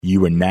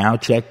You are now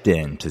checked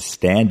in to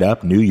Stand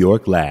Up New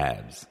York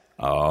Labs.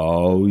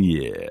 Oh,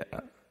 yeah.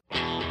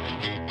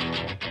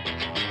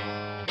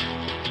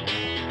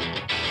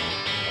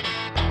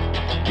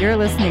 You're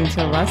listening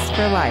to Lust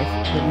for Life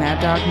with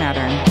Mad Dog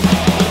Mattern.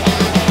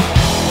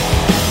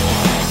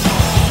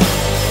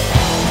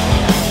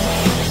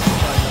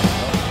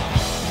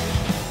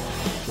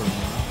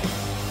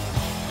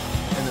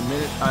 And the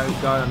minute I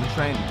got on the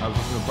train, I was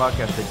listening to a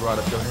podcast, they brought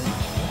up your name.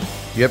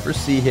 You ever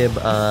see him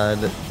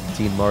on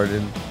Dean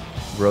Martin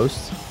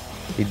roast?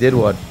 He did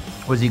one.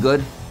 Was he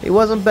good? He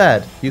wasn't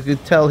bad. You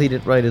could tell he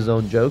didn't write his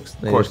own jokes.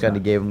 They just kind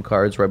of gave him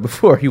cards right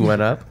before he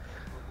went up.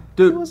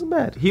 Dude, he wasn't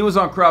bad. He was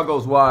on Crowd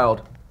Goes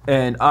Wild,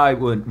 and I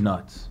went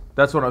nuts.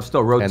 That's when I was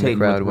still rotating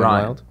crowd with went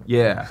Ryan. wild?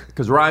 Yeah,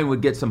 because Ryan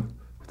would get some.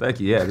 Thank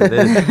you.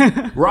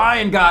 Yeah,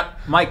 Ryan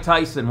got Mike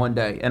Tyson one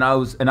day, and I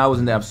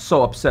wasn't there. I'm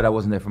so upset I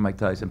wasn't there for Mike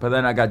Tyson. But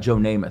then I got Joe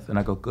Namath, and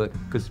I go good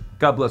because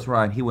God bless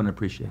Ryan, he wouldn't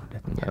appreciate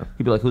it. Yeah.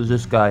 He'd be like, "Who's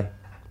this guy?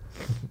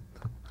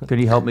 Can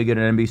you help me get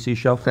an NBC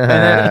show?" And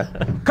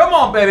then, come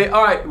on, baby.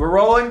 All right, we're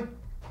rolling.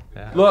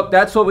 Yeah. Look,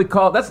 that's what we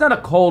call. That's not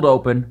a cold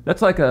open.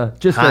 That's like a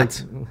just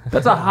hot.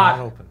 That's a hot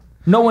open.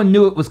 No one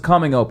knew it was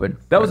coming open.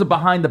 That was a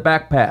behind the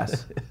back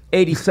pass.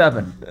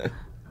 87.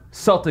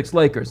 Celtics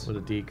Lakers. With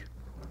a deke.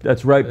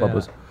 That's right,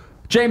 Bubba's.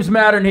 James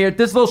Mattern here.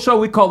 This little show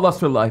we call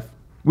Lust for Life.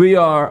 We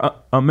are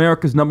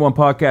America's #1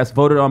 podcast,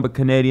 voted on by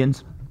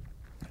Canadians.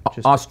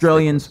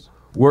 Australians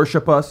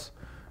worship us.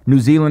 New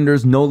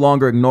Zealanders no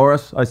longer ignore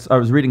us. I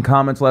was reading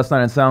comments last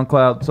night on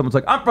SoundCloud. Someone's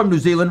like, I'm from New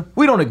Zealand.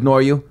 We don't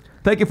ignore you.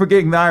 Thank you for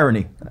getting the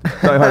irony,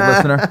 die-hard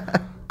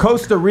listener.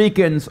 Costa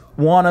Ricans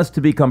want us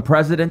to become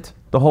president,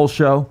 the whole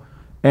show.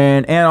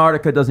 And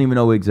Antarctica doesn't even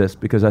know we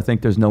exist because I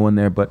think there's no one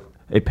there but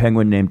a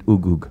penguin named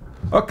Ugug.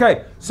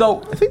 Okay,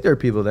 so... I think there are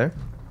people there.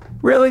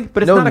 Really?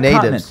 But it's no not a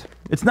natives. continent.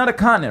 It's not a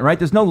continent, right?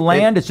 There's no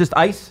land. It's just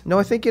ice. No,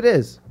 I think it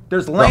is.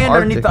 There's land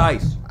underneath the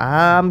ice.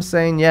 I'm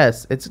saying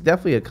yes. It's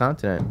definitely a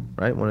continent,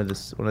 right? One of the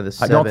seven.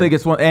 I don't think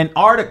it's one.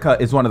 Antarctica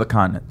is one of the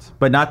continents,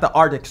 but not the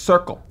Arctic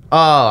Circle.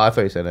 Oh, I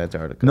thought you said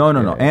Antarctica. No.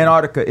 Yeah.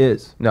 Antarctica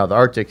is. No, the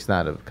Arctic's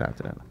not a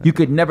continent. You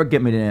could never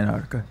get me to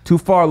Antarctica. Too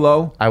far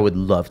low. I would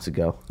love to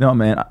go. No,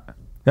 man.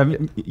 Have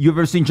you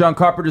ever seen John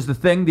Carpenter's The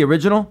Thing, the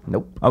original?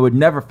 Nope. I would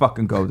never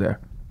fucking go there.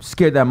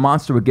 Scared that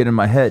monster would get in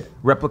my head,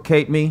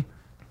 replicate me,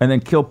 and then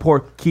kill poor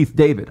Keith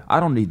David.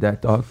 I don't need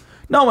that, dog.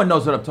 No one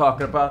knows what I'm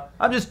talking about.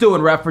 I'm just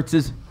doing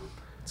references.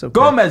 It's okay.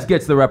 Gomez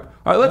gets the rep.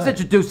 All right, let's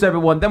introduce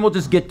everyone, then we'll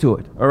just get to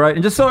it. All right,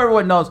 and just so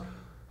everyone knows,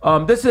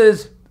 this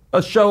is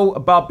a show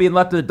about being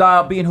left to the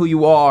dial, being who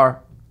you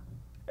are,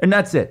 and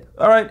that's it.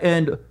 All right,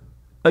 and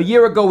a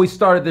year ago we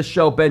started this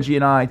show, Benji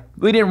and I.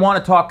 We didn't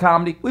want to talk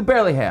comedy. We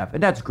barely have,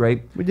 and that's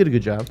great. We did a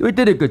good job. We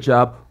did a good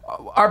job.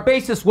 Our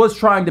basis was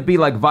trying to be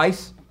like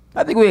Vice.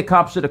 I think we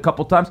accomplished it a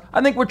couple times.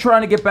 I think we're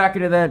trying to get back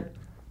into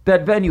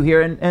that venue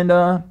here, and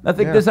I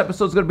think this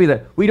episode's going to be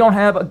that. We don't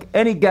have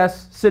any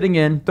guests sitting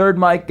in, third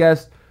mic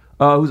guest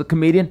who's a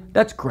comedian.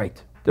 That's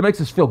great. That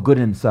makes us feel good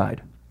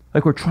inside.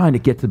 Like we're trying to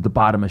get to the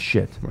bottom of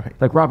shit. Right.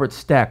 Like Robert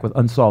Stack with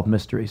Unsolved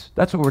Mysteries.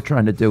 That's what we're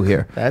trying to do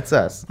here. That's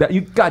us.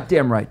 You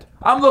goddamn right.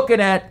 I'm looking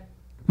at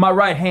my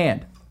right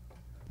hand,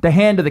 the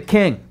hand of the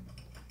king.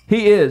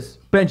 He is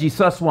Benji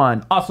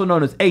Susswine, also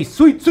known as a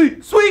sweet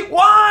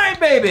wine,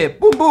 baby.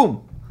 Boom,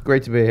 boom.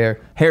 Great to be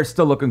here. Hair's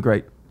still looking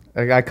great.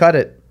 I cut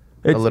it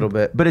a little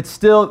bit. But it's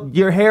still,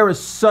 your hair is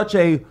such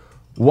a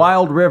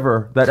wild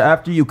river that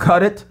after you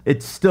cut it,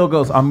 it still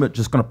goes, I'm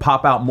just going to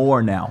pop out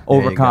more now,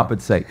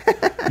 overcompensate.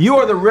 You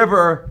are the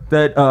river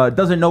that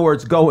doesn't know where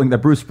it's going that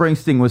Bruce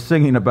Springsteen was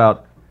singing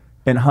about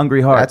in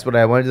Hungry Heart. That's what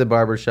I went to the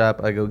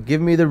barbershop. I go, give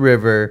me the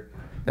river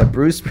that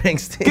Bruce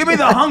Springsteen. Give me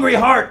the Hungry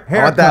Heart haircut.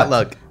 I want that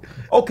look.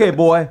 Okay,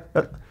 boy.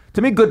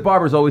 To me, good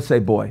barbers always say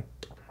boy.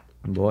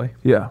 Boy?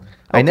 Yeah.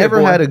 I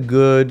never had a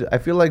good, I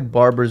feel like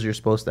barbers you're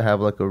supposed to have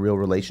like a real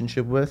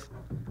relationship with.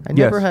 I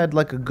never had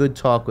like a good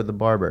talk with a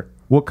barber.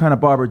 What kind of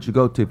barber did you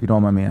go to, if you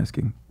don't mind me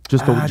asking?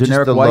 Just a generic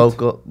just the white?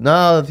 Local.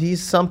 No,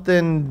 he's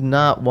something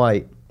not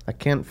white. I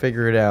can't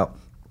figure it out.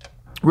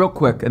 Real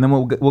quick, and then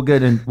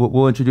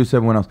we'll introduce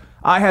everyone else.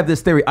 I have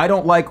this theory. I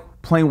don't like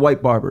plain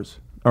white barbers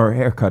or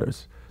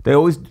haircutters.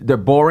 They're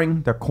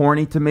boring. They're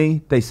corny to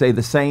me. They say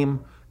the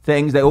same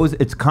things.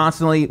 It's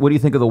constantly, what do you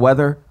think of the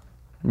weather?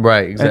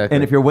 Right, exactly.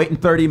 And if you're waiting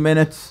 30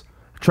 minutes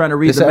trying to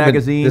read the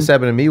magazine. This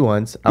happened to me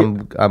once.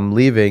 I'm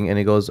leaving, and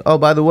he goes, oh,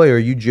 by the way, are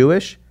you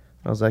Jewish?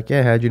 I was like,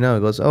 yeah, how'd you know?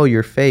 He goes, oh,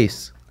 your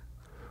face.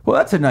 Well,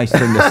 that's a nice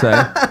thing to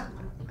say.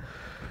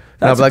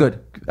 That's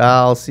good.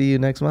 I'll see you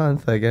next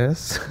month, I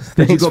guess.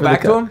 Did you go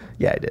back to him?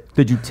 Yeah, I did.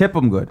 Did you tip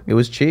him good? It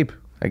was cheap.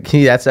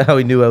 That's how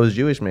he knew I was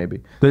Jewish,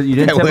 maybe. But you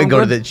didn't tip him go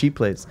good? to the cheap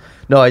place.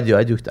 No, I do.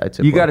 I tip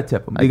You well. got to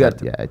tip him.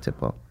 Yeah, I tip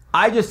well.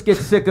 I just get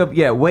sick of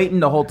waiting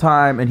the whole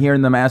time and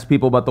hearing them ask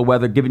people about the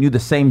weather, giving you the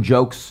same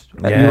jokes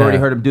that you already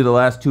heard them do the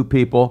last two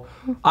people.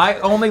 I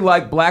only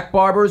like black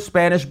barbers,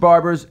 Spanish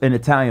barbers, and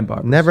Italian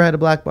barbers. Never had a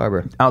black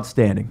barber.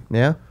 Outstanding.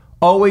 Yeah?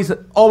 Always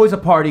a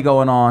party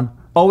going on.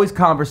 Always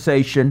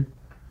conversation.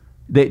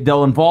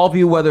 They'll involve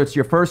you, whether it's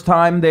your first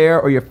time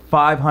there or your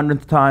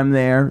 500th time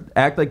there.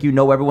 Act like you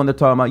know everyone they're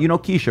talking about. You know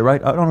Keisha,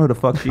 right? I don't know who the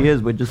fuck she is,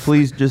 but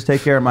please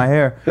take care of my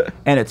hair.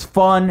 And it's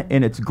fun,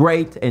 and it's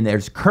great, and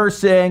there's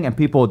cursing, and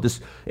people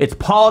it's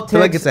politics. I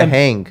feel like it's a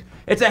hang.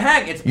 It's a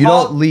hang. You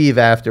don't leave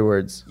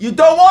afterwards. You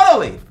don't want to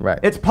leave. Right.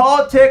 It's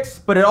politics,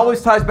 but it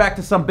always ties back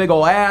to some big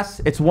old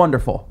ass. It's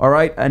wonderful, all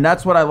right? And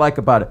that's what I like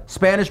about it.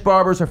 Spanish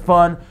barbers are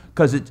fun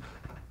because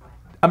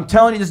I'm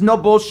telling you, there's no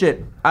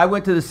bullshit. I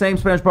went to the same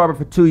Spanish barber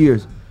for 2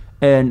 years,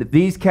 and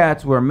these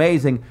cats were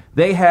amazing.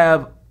 They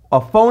have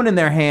a phone in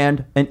their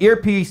hand, an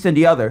earpiece in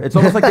the other. It's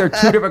almost like they're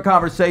two different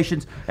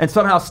conversations, and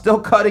somehow still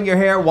cutting your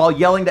hair while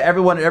yelling to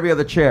everyone at every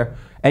other chair.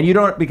 And you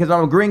don't, because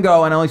I'm a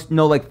gringo and I only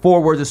know like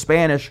 4 words of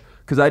Spanish,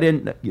 because I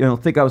didn't,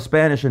 think I was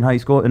Spanish in high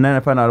school, and then I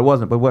found out I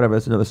wasn't. But whatever,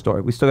 that's another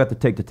story. We still have to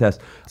take the test.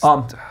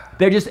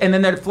 And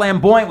then they're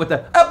flamboyant with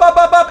the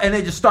up, and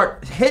they just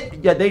start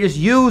they just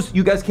use.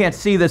 You guys can't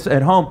see this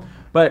at home,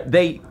 but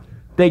they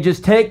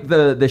just take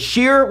the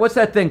shear. What's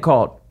that thing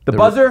called? The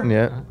buzzer.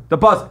 Yeah. The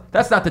buzzer.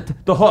 That's not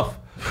the hoof.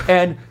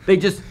 And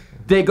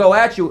they go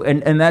at you,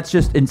 and that's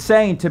just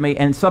insane to me.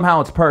 And somehow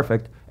it's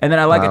perfect. And then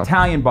I like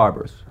Italian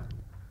barbers.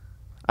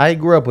 I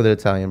grew up with an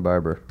Italian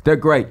barber. They're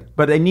great,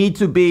 but they need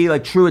to be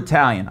like true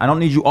Italian. I don't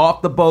need you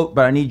off the boat,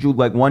 but I need you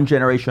like one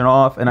generation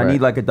off, and I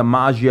need like a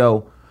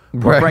DiMaggio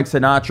or Frank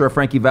Sinatra,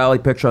 Frankie Valli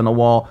picture on the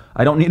wall.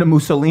 I don't need a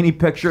Mussolini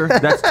picture.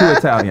 That's too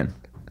Italian.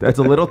 That's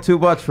a little too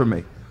much for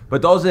me.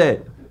 But those are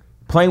it.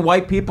 Plain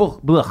white people,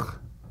 blech.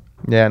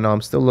 Yeah, no,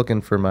 I'm still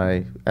looking for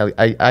my...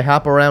 I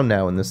hop around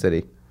now in the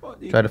city.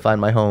 Try to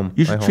find my home.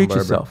 You should treat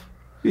barber. yourself.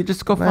 You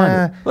just go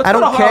find it. Let's I go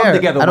don't to Harlem care.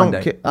 together I one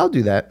don't day. care. I'll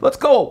do that. Let's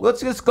go.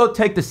 Let's just go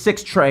take the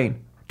 6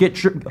 train.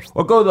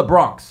 Or go to the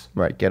Bronx.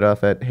 Right, get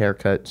off at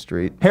Haircut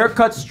Street.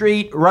 Haircut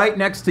Street, right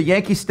next to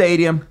Yankee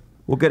Stadium.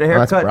 We'll get a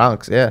haircut. That's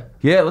Bronx, yeah.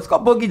 Yeah, let's go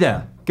boogie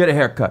down. Get a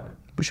haircut.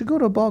 We should go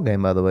to a ball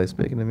game, by the way,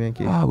 speaking of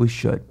Yankees. Oh, we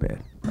should,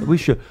 man. We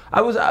should.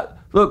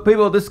 Look,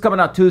 people, this is coming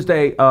out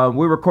Tuesday.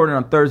 We're recording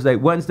on Thursday.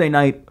 Wednesday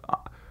night,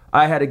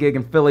 I had a gig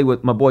in Philly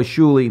with my boy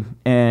Shuli,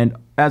 and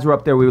as we're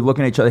up there, we were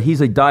looking at each other. He's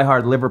a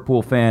diehard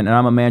Liverpool fan, and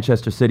I'm a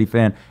Manchester City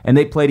fan, and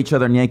they played each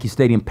other in Yankee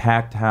Stadium,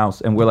 packed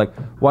house, and we're like,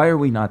 why are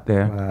we not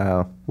there?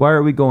 Wow. Why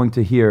are we going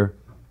to hear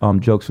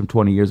jokes from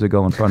 20 years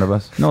ago in front of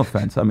us? No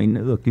offense. I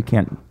mean, look, you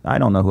can't. I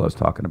don't know who I was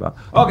talking about.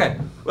 Okay,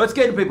 let's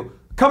get into people.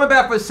 Coming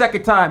back for the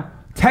second time,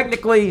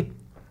 technically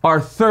our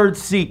third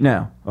seat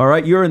now, all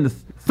right? You're in the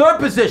third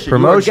position.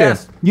 Promotion. You're a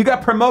guest. You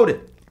got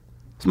promoted.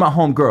 It's my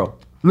home girl,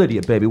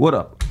 Lydia, baby. What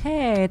up?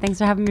 Hey, thanks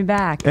for having me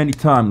back.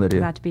 Anytime,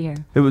 Lydia. Glad to be here.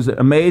 It was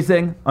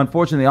amazing.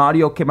 Unfortunately, the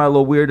audio came out a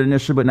little weird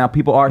initially, but now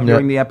people are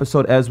hearing the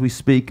episode as we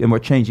speak, and we're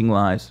changing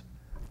lives.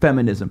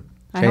 Feminism.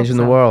 Changing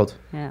the world.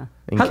 Yeah.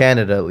 In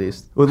Canada, at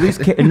least. Well, at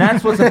least, and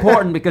that's what's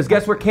important, because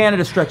guess where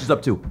Canada stretches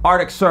up to?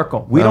 Arctic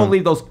Circle. We don't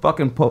leave those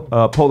fucking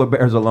polar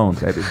bears alone,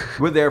 baby.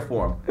 We're there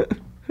for them.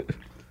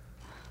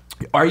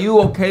 Are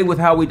you okay with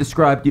how we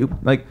described you,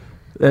 like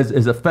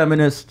as a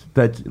feminist?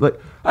 That like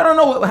I don't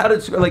know how to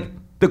describe, like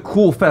the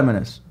cool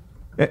feminist.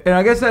 And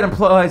I guess that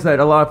implies that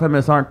a lot of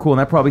feminists aren't cool, and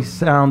that probably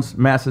sounds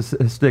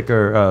masochistic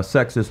or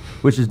sexist,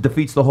 which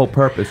defeats the whole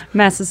purpose.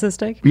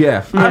 Masochistic?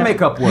 Yeah, I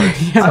make up words.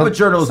 I have a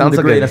journalism Sounds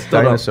degree. like and a I still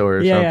don't. dinosaur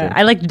or Yeah, something. yeah.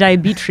 I liked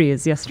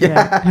diabetes yesterday.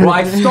 Well,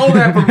 I stole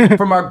that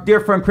from our dear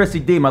friend Chrissy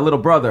D, my little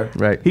brother.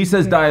 Right. He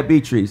says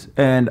diabetes,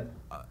 and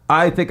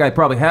I think I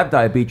probably have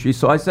diabetes,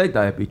 so I say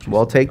diabetes.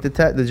 Well, take the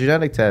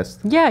genetic test.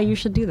 Yeah, you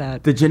should do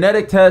that. The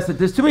genetic test,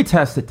 there's too many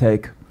tests to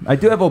take. I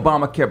do have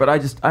Obamacare, but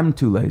I'm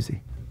too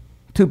lazy.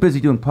 Too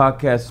busy doing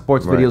podcasts,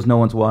 sports videos no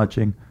one's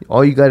watching.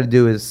 All you got to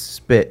do is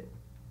spit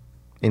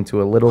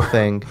into a little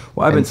thing.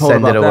 Well, I've been and told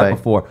send about it that away.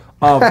 before.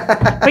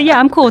 But yeah,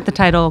 I'm cool with the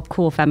title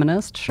cool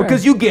feminist. Sure.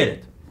 Because you get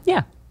it.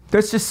 Yeah.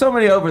 There's just so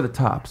many over the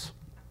tops.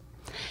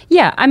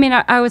 Yeah, I mean,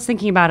 I was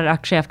thinking about it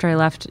actually after I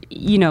left.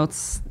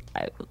 It's,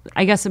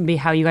 I guess it'd be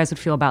how you guys would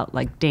feel about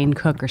like Dane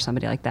Cook or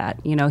somebody like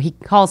that. He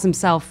calls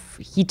himself,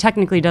 he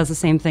technically does the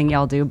same thing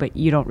y'all do, but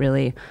you don't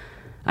really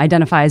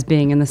identify as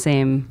being in the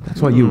same. That's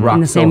why you rock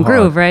in the so same hard.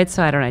 groove, right?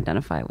 So I don't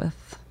identify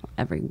with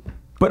every.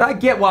 But I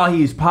get why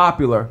he's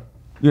popular.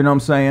 You know what I'm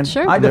saying?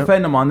 Sure. I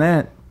defend him on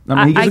that.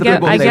 I gets the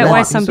people get they why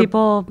want. some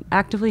people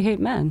actively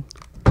hate men.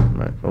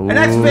 Right. And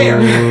that's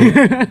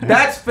fair.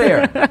 That's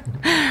fair.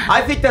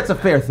 I think that's a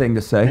fair thing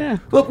to say. Yeah.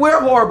 Look,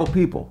 we're horrible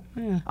people.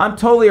 Yeah. I'm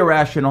totally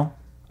irrational.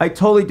 I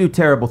totally do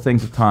terrible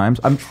things at times.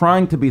 I'm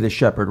trying to be the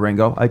shepherd,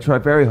 Ringo. I try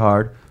very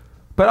hard.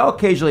 But I'll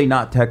occasionally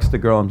not text the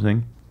girl I'm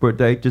seeing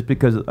birthday just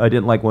because I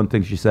didn't like one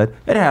thing she said.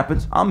 It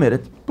happens. I'll admit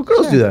it. But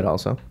girls do that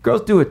also.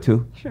 Girls do it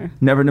too. Sure.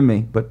 Never to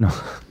me, but no.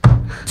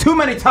 Too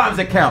many times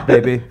it count,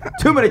 baby.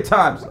 Too many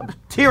times. I'm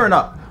tearing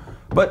up.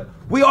 But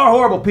we are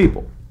horrible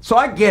people. So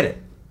I get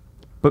it.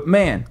 But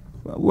man,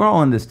 we're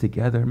all in this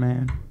together,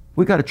 man.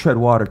 We got to tread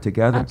water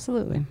together.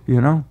 Absolutely.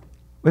 You know?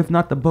 If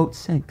not, the boat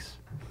sinks.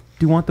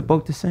 Do you want the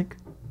boat to sink?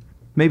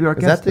 maybe our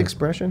Is guest that the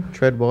expression?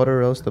 Tread water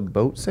or else the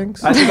boat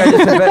sinks? I think I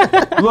just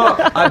said, look,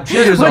 I've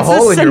There's just... a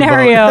hole What's the in your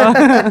boat.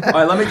 scenario? All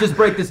right, let me just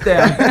break this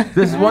down.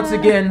 This is once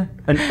again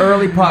an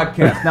early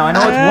podcast. Now, I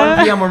know it's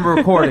 1 p.m. when we're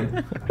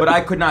recording, but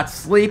I could not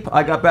sleep.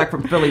 I got back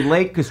from Philly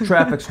late because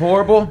traffic's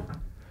horrible.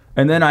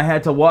 And then I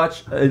had to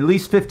watch at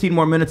least 15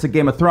 more minutes of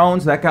Game of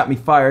Thrones. That got me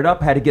fired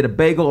up. Had to get a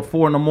bagel at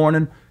 4 in the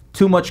morning.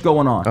 Too much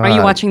going on. Are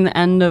you watching the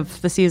end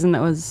of the season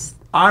that was...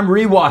 I'm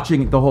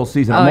rewatching the whole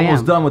season. I'm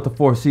almost done with the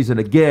 4th season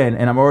again,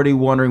 and I'm already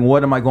wondering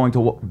what am I going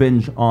to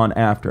binge on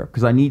after,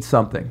 because I need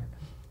something.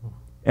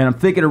 And I'm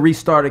thinking of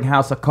restarting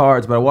House of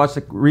Cards, but I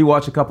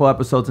rewatched a couple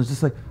episodes, and it's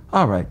just like,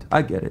 all right,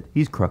 I get it.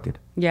 He's crooked.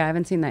 Yeah, I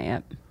haven't seen that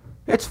yet.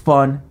 It's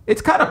fun.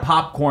 It's kind of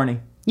popcorny.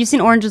 You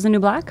seen Orange is the New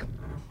Black?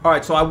 All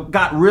right, so I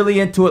got really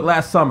into it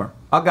last summer.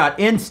 I got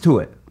into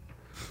it.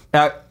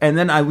 And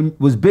then I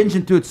was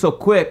binging through it so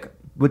quick,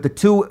 with the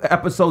 2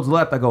 episodes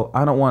left, I go,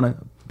 I don't want to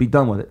be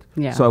done with it.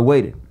 Yeah. So I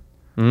waited.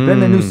 Then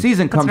the new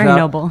season comes very out.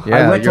 noble.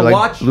 Yeah, I went you're to like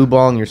watch. blue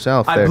balling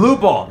yourself. I there. blue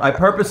balled. I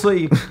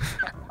purposely.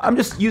 I'm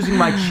just using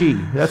my chi.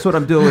 That's what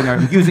I'm doing.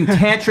 I'm using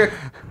tantric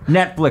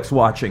Netflix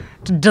watching.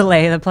 To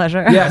delay the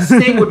pleasure. Yeah,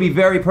 Sting would be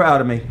very proud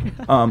of me.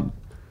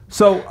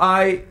 So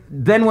I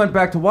then went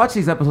back to watch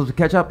these episodes to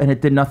catch up, and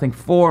it did nothing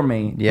for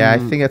me. Yeah, I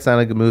think that's not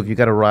a good move. You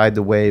got to ride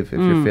the wave if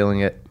you're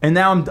feeling it. And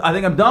now I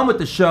think I'm done with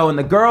the show. And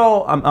the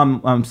girl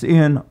I'm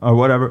seeing or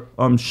whatever,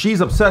 she's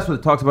obsessed with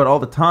it. Talks about it all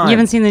the time. You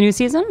haven't seen the new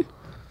season?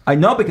 I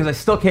know because I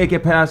still can't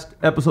get past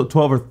episode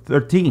 12 or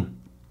 13.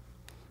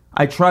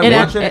 I tried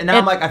watching it, and now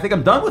I'm like, I think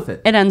I'm done with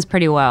it. It ends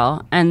pretty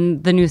well,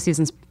 and the new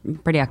season's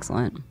pretty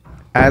excellent.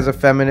 As a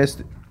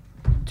feminist,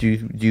 do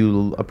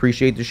you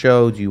appreciate the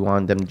show? Do you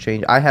want them to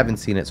change? I haven't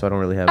seen it, so I don't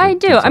really have. I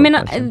do. I mean,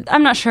 question.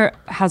 I'm not sure it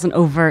has an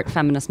overt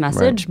feminist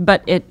message,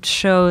 but it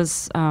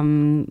shows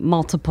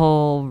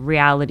multiple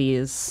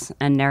realities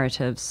and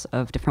narratives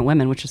of different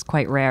women, which is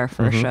quite rare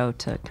for a show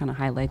to kind of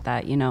highlight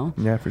that, you know?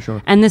 Yeah, for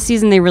sure. And this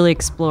season, they really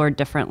explored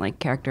different like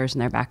characters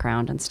and their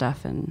background and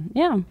stuff, and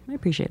yeah, I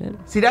appreciate it.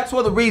 See, that's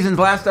one of the reasons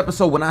last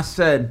episode when I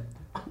said,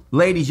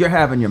 ladies, you're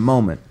having your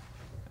moment.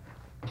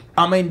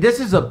 I mean, this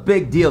is a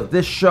big deal.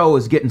 This show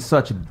is getting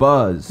such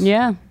buzz.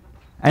 Yeah. And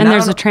And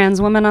there's a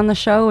trans woman on the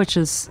show, which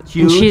is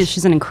Huge. and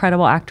she's an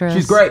incredible actress.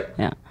 She's great.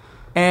 Yeah.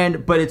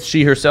 But it's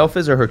She herself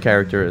is, or her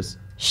character is?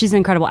 She's an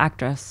incredible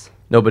actress.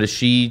 No, but is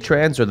she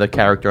trans or the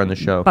character on the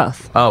show?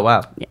 Both. Oh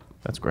wow. Yeah.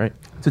 That's great.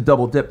 It's a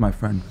double dip, my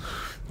friend.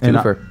 And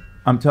Twofer.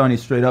 I'm telling you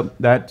straight up,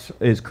 that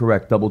is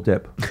correct, double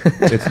dip.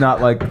 It's not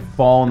like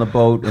fall in the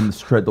boat and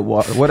tread the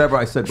water, whatever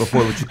I said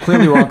before, which is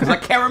clearly wrong because I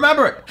can't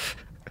remember it.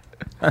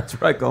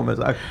 That's right, Gomez.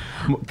 I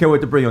can't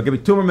wait to bring you on. Give me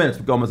 2 more minutes,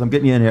 Gomez. I'm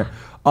getting you in here.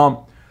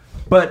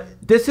 But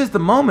this is the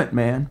moment,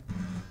 man.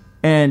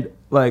 And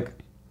like,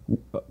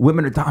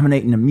 women are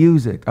dominating the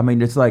music. I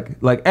mean, it's like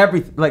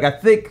everything. Like I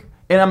think,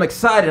 and I'm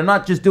excited. I'm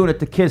not just doing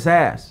it to kiss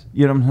ass.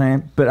 You know what I'm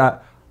saying?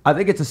 But I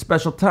think it's a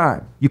special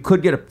time. You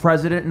could get a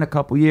president in a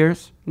couple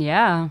years.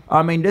 Yeah.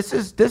 I mean, this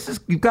is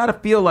you've got to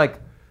feel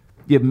like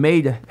you've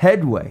made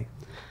headway.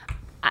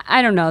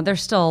 I don't know.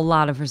 There's still a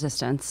lot of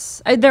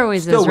resistance. There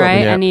always Still is, will be,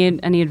 right? yeah.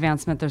 Any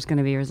advancement, there's going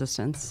to be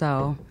resistance.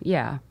 So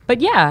yeah,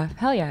 but yeah,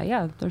 hell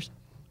yeah. There's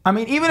I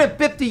mean, even in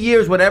 50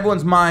 years, when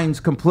everyone's mind's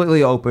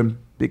completely open,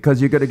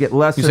 because you're going to get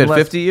less You and said less.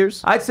 50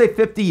 years? I'd say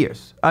 50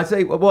 years. I'd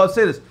say, well, I'll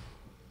say this.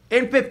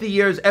 In 50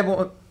 years,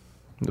 everyone...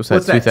 What's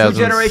What's that, 2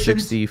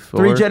 generations? 2064?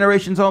 3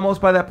 generations almost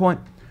by that point?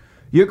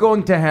 You're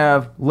going to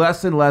have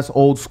less and less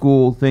old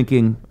school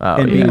thinking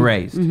and being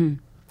raised.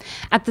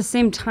 at the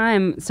same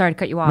time. Sorry to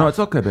cut you off. No, it's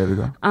okay, baby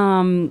girl.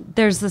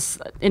 There's this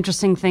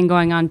interesting thing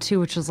going on too,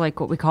 which is like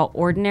what we call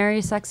ordinary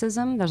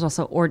sexism. There's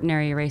also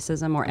ordinary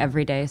racism or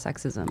everyday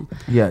sexism.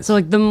 Yes. So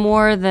like the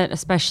more that,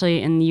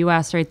 especially in the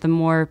U.S., right, the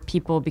more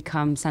people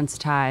become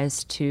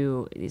sensitized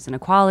to these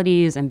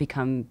inequalities and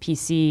become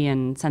PC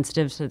and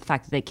sensitive to the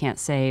fact that they can't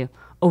say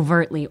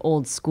overtly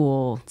old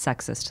school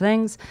sexist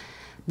things,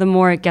 the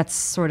more it gets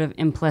sort of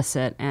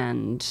implicit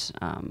and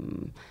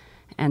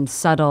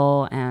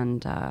subtle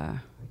and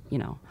you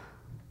know.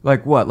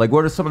 Like what? Like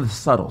what are some of the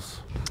subtles?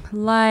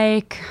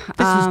 Like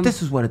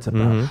This is what it's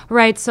about.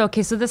 right. So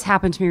so this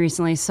happened to me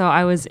recently. So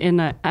I was in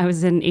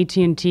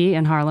AT&T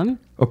in Harlem,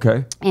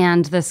 Okay.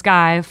 and this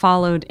guy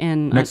followed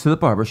in Next to the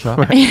barber shop.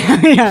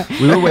 yeah.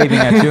 We were waving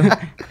at you.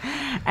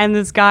 And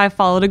this guy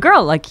followed a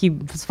girl, like he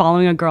was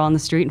following a girl on the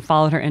street and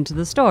followed her into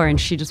the store, and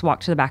she just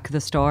walked to the back of the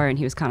store, and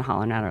he was kind of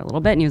hollering at her a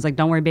little bit, and he was like,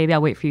 "Don't worry, baby,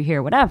 I'll wait for you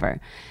here,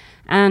 whatever."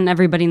 And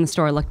everybody in the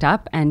store looked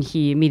up, and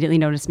he immediately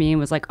noticed me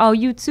and was like, "Oh,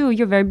 you too,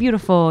 you're very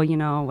beautiful, you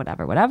know,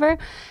 whatever."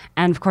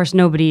 And of course,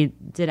 nobody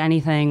did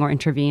anything or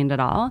intervened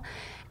at all.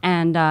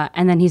 And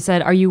then he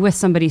said, "Are you with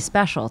somebody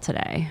special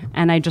today?"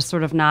 And I just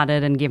sort of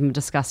nodded and gave him a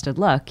disgusted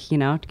look, you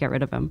know, to get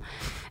rid of him.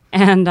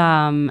 And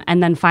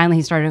then finally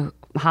he started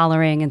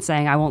hollering and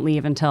saying, "I won't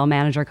leave until a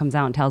manager comes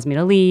out and tells me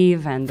to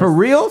leave." And For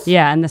reals?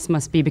 Yeah, and this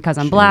must be because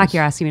I'm black.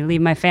 You're asking me to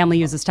leave. My family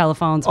uses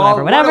telephones,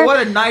 whatever.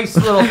 What a nice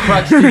little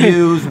crutch to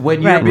use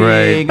when you're Right.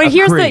 being But a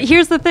here's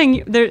creep. the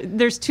thing.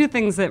 There's two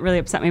things that really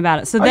upset me about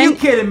it. So Are then, you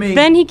kidding me?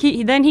 Then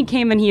he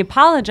came and he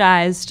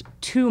apologized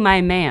to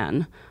my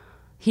man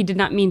he did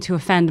not mean to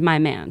offend my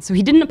man. So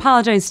he didn't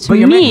apologize to But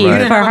your man- me you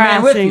didn't for have a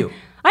man with harassing. you.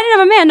 I didn't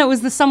have a man. No, it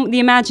was the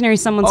imaginary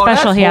someone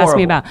special that's he asked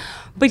me horrible. about.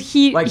 But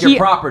he Like your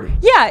property.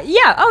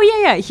 Yeah.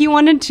 Oh yeah. He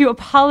wanted to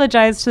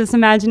apologize to this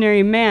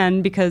imaginary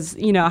man because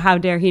how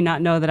dare he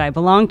not know that I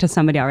belong to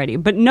somebody already.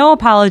 But no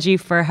apology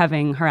for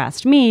having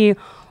harassed me,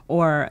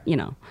 or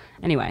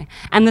anyway.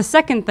 And the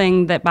second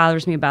thing that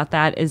bothers me about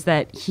that is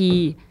that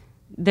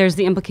there's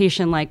the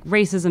implication like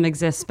racism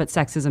exists but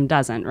sexism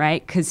doesn't,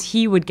 right? Because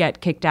he would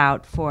get kicked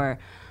out for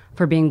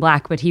being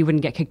black, but he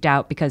wouldn't get kicked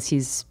out because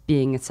he's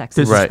being a sexist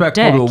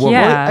Disrespectful dick. to a woman.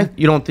 Yeah.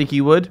 You don't think he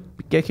would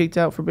get kicked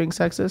out for being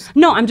sexist?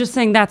 No, I'm just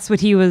saying that's what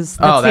he was.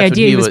 That's Oh, the that's what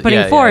idea he he was was- putting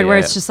yeah, forward, yeah, where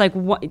yeah. it's just like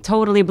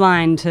totally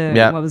blind to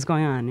Yeah. what was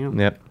going on.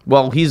 Yeah.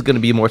 Well, he's going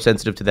to be more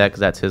sensitive to that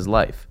because that's his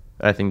life.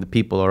 I think the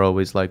people are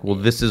always like, well,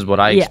 this is what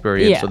I Yeah,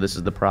 experienced, yeah. so this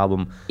is the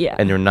problem. Yeah.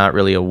 And they're not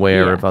really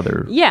aware of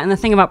other... Yeah, and the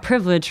thing about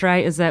privilege,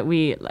 right, is that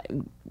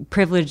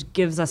privilege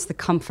gives us the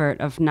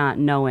comfort of not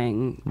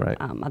knowing Right.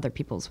 other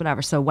people's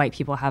whatever. So white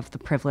people have the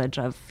privilege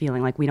of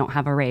feeling like we don't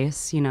have a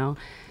race,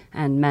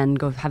 and men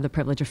have the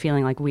privilege of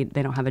feeling like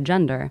they don't have a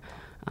gender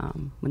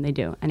when they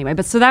do. Anyway,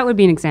 but so that would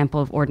be an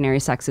example of ordinary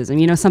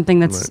sexism. Something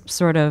that's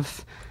sort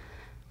of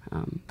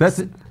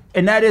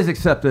And that is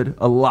accepted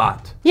a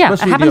lot. it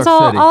especially in happens New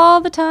York City.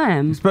 all the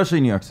time. Especially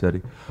in New York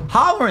City.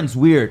 Hollering's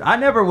weird. I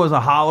never was a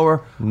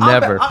hollerer.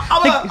 Never.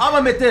 I'll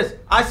admit this.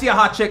 I see a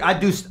hot chick.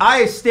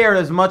 I stare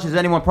as much as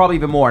anyone, probably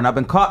even more. And I've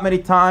been caught many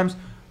times.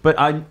 But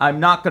I'm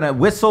not going to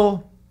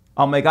whistle.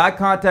 I'll make eye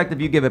contact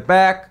if you give it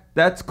back.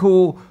 That's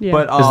cool. Yeah.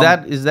 But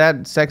Is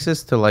that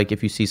sexist to, like,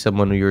 if you see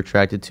someone who you're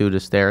attracted to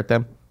stare at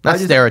them? Not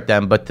stare at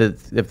them, but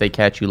if they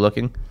catch you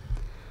looking?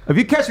 if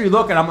you catch me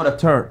looking, I'm going to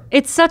turn.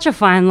 It's such a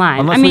fine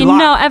line. Unless I we mean, lock.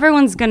 no,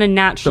 everyone's going to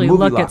naturally movie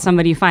look lock. at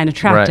somebody you find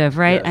attractive,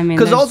 right? Yes. I mean,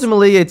 Because there's-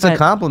 ultimately it's a but-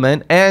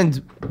 compliment,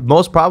 and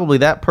most probably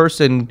that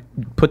person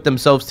put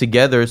themselves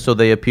together so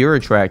they appear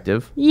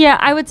attractive. Yeah,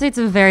 I would say it's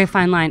a very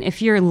fine line.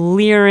 If you're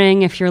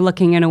leering, if you're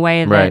looking in a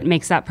way that Right.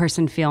 makes that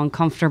person feel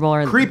uncomfortable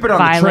or Creeping on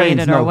the train's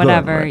violated no or good,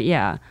 whatever, right?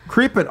 yeah.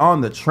 Creeping on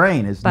the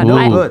train is But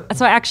no good.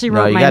 so I actually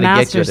No, wrote you my gotta get good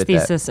master's at that.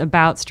 thesis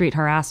about street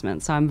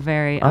harassment, so I'm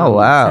very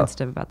wow.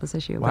 sensitive about this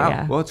issue. Wow. But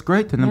yeah. Well, it's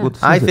great. Then we'll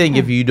discuss I it. think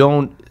if you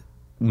don't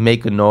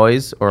make a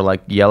noise or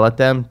like yell at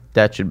them,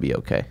 that should be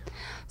okay.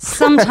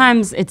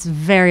 Sometimes it's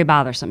very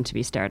bothersome to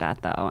be stared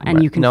at, though, and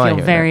Right. you can No, I feel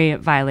hear very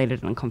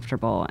violated and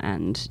uncomfortable,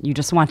 and you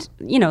just want,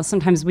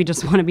 sometimes we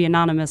just want to be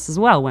anonymous as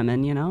well,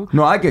 women,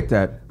 No, I get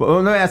that. But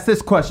let me ask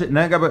this question. And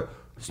I got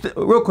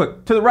real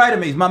quick. To the right of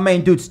me is my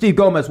main dude, Steve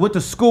Gomez. Went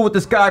to school with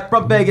this guy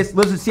from Vegas.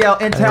 Lives in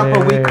Seattle. In town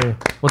for a week.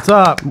 What's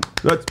up?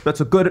 That's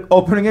a good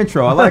opening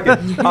intro. I like it.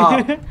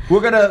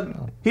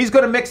 He's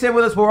gonna mix in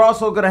with us. We're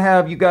also gonna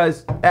have you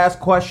guys ask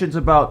questions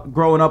about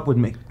growing up with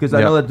me, because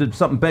I know Yep. that's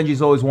something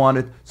Benji's always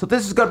wanted. So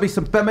this is gonna be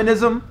some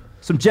feminism,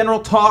 some general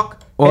talk,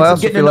 Well, I and some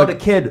also getting to feel know like-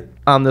 the kid.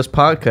 On this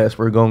podcast,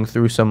 we're going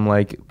through some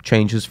like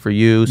changes for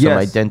you, some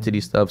Yes.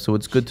 identity stuff. So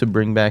it's good to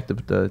bring back the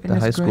that's high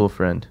great. school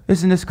friend.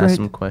 Isn't this Ask great?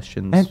 some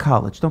questions. And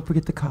college. Don't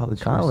forget the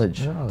college.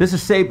 College. This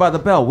is Saved by the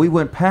Bell. We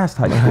went past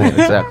high school.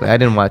 Exactly. I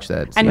didn't watch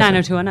that. And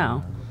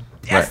 90210.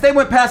 Yes, they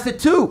went past it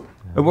too.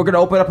 And we're gonna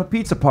open up a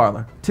pizza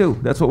parlor too.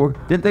 That's what we're.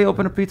 Didn't they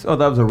open a pizza? Oh,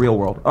 that was a real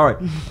world. All right.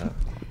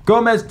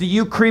 Gomez, do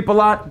you creep a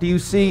lot? Do you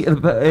see if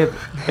a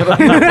beautiful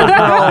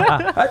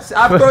girl?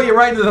 I'll throw you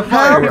right into the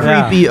How fire.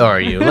 here. creepy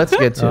are you? Let's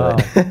get to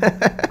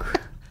it.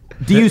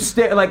 Do you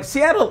stay like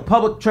Seattle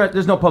public?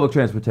 There's no public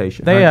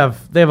transportation. They right?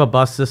 have a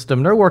bus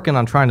system. They're working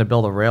on trying to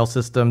build a rail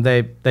system.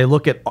 They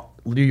look at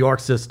New York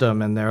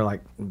system and they're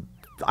like,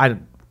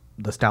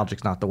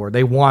 nostalgic's not the word.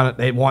 They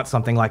want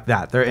something like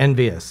that. They're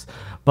envious,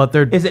 but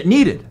Is it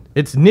needed?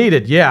 it's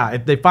needed. Yeah,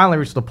 they finally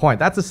reached the point.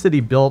 That's a city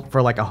built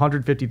for like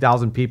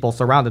 150,000 people,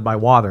 surrounded by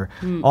water.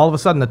 All of a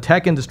sudden, the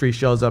tech industry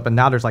shows up, and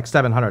now there's like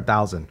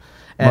 700,000,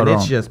 and Right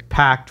it's on. just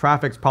packed.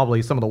 Traffic's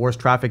probably some of the worst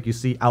traffic you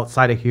see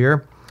outside of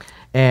here,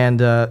 and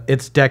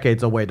it's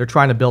decades away. They're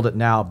trying to build it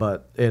now,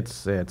 but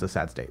it's a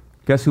sad state.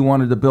 Guess who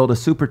wanted to build a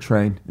super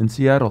train in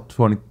Seattle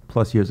 20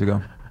 plus years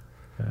ago?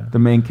 The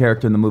main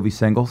character in the movie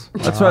Singles.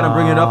 That's right, I'm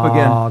bringing it up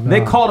again. no. They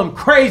called him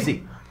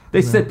crazy.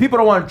 They said people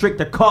don't want to drink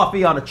their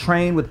coffee on a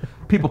train with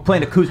people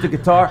playing acoustic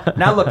guitar.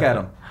 Now look at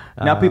them.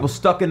 Now people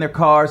stuck in their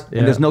cars,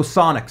 and there's no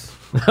Sonics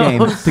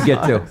games to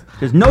get to.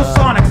 There's no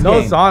Sonics No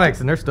game. Sonics,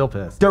 and they're still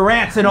pissed.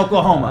 Durant's in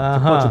Oklahoma.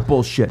 It's a bunch of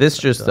bullshit. This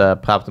just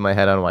popped in my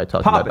head. I don't know why I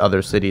talked Pop about it.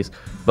 other cities,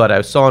 but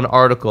I saw an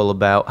article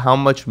about how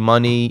much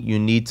money you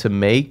need to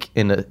make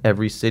in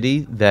every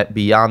city that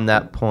beyond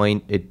that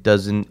point it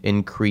doesn't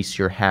increase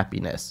your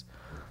happiness.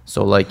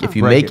 So like if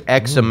you Break make it.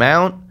 X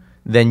amount,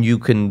 then you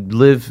can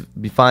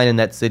be fine in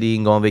that city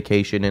and go on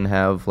vacation and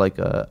have like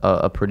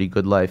a pretty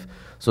good life.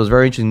 So it's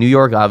very interesting. New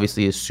York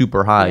obviously is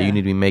super high. Yeah. You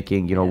need to be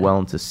making, well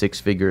into six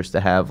figures to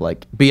have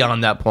like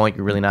beyond that point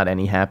you're really not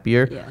any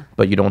happier. Yeah.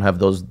 But you don't have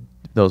those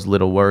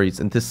little worries.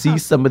 And to see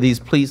some of these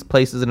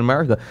places in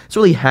America, it's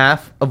really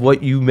half of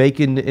what you make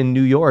in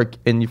New York.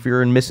 And if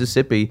you're in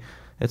Mississippi,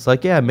 it's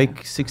like, yeah,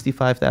 make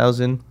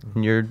 65,000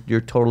 and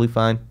you're totally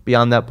fine.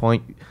 Beyond that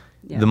point,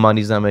 Yeah. the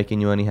money's not making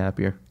you any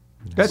happier.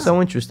 That's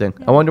so interesting.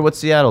 I wonder what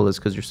Seattle is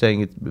because you're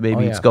saying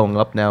maybe it's going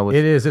up now. With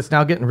It is. It's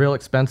now getting real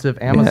expensive.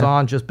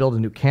 Amazon just built a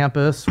new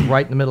campus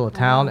right in the middle of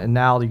town, and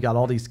now you got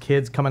all these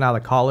kids coming out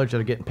of college that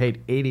are getting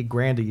paid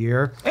 $80,000 a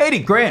year. 80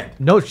 grand.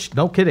 No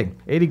kidding.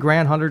 80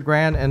 grand, 100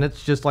 grand, and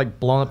it's just like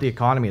blowing up the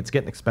economy. It's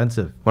getting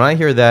expensive. When I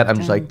hear that, I'm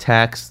just like,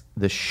 tax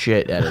the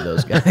shit out of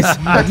those guys.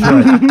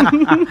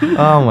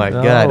 Oh my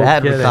God.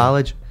 At kidding.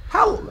 college.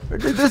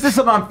 This is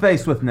something I'm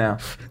faced with now.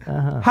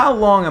 How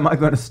long am I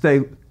going to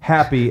stay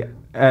happy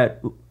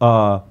at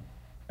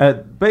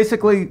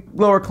basically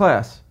lower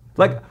class?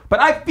 Like, but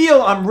I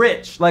feel I'm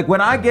rich. Like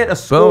when I get a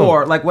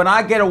score, like when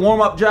I get a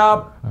warm-up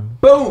job,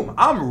 boom,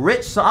 I'm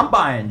rich. So I'm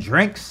buying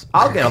drinks.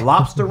 I'll get a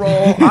lobster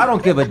roll. I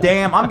don't give a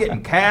damn. I'm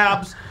getting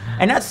cabs.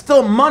 And that's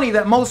still money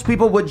that most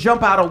people would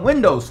jump out of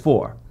windows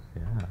for.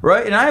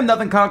 Right? And I have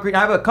nothing concrete. I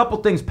have a couple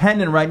things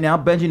pending right now.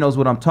 Benji knows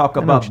what I'm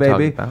talking about, what you're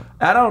baby. talking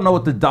about. I don't know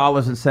what the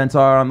dollars and cents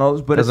are on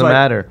those, but Doesn't it's like,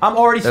 matter. I'm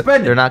already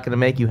spending. They're not going to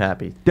make you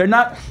happy. They're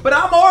not, but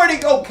I'm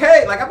already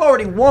okay. Like, I've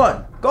already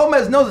won.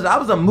 Gomez knows it. I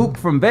was a mook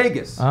from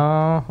Vegas.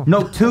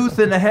 No tooth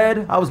in the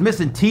head. I was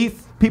missing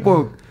teeth.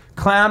 People were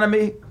clowning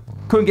me.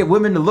 Couldn't get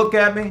women to look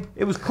at me.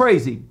 It was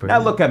crazy. Now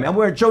look at me. I'm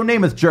wearing Joe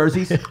Namath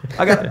jerseys.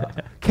 I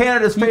got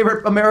Canada's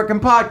favorite American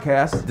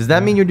podcast. Does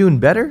that mean you're doing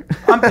better?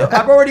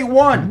 I've already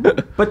won.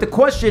 But the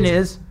question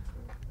is,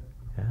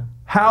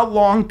 how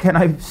long can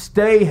I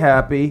stay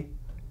happy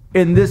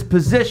in this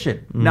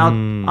position? Now,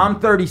 I'm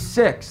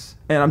 36,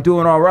 and I'm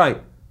doing all right.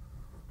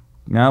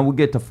 Now we'll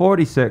get to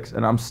 46,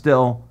 and I'm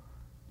still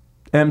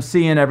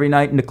emceeing every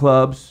night in the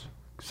clubs,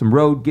 some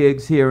road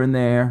gigs here and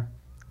there,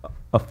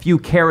 a few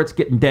carrots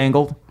getting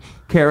dangled,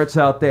 carrots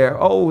out there.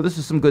 Oh, this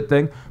is some good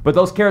thing. But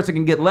those carrots are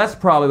going to get less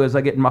probably as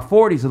I get in my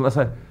 40s unless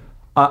I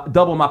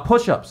double my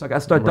push-ups. I got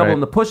to start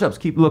doubling the push-ups,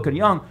 keep looking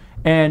young.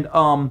 And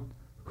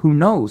who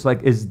knows?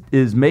 Like,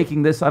 is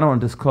making this, I don't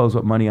want to disclose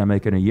what money I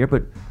make in a year,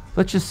 but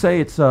let's just say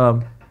it's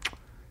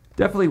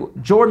definitely,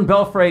 Jordan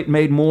Belfrate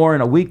made more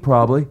in a week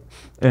probably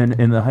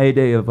in the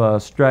heyday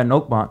of Stratton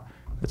Oakmont.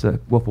 That's a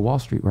Wolf of Wall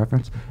Street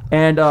reference.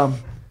 And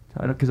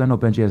because I know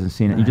Benji hasn't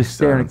seen it. You just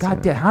staring at,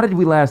 God damn, how did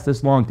we last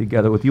this long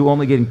together with you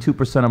only getting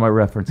 2% of my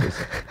references?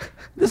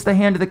 This is the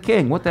Hand of the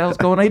King. What the hell's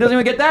going on? He doesn't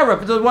even get that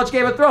reference. Watch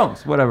Game of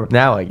Thrones. Whatever.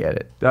 Now I get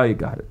it. Now you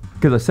got it.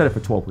 Because I said it for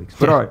 12 weeks.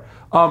 But all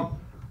right.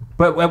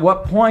 But at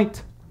what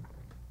point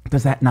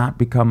does that not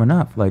become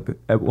enough? Like,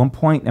 at one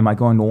point, am I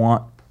going to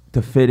want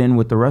to fit in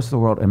with the rest of the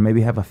world and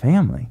maybe have a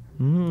family?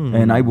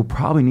 And I will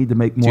probably need to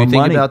make more money. Do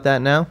you think about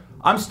that now?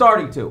 I'm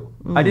starting to.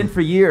 I didn't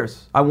for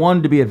years. I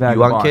wanted to be a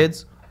vagabond. You want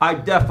kids? I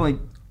definitely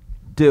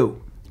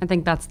do. I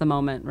think that's the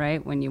moment,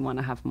 right? When you want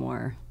to have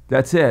more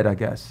That's it, I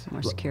guess.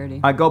 security.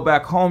 I go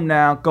back home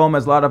now.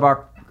 Gomez, a lot of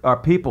our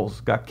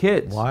people's got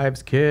kids.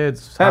 Wives,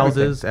 kids,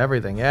 Everything. houses,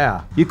 everything.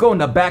 Yeah. You go in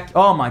the back.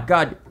 Oh my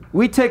God,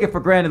 we take it for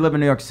granted living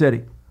in New York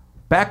City.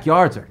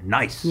 Backyards are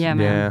nice. Yeah,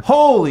 man. Yeah.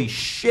 Holy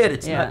shit,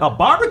 it's Yeah. a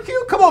barbecue?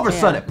 Come over, Yeah.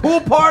 Sunday.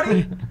 Pool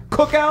party,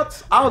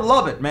 cookouts. I would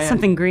love it, man.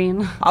 Something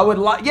green. I would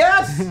like.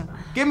 Yes.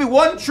 Give me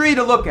one tree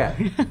to look at.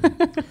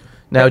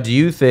 Now, do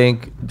you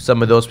think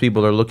some of those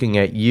people are looking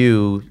at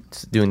you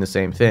doing the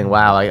same thing?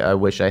 Wow, I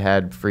wish I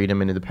had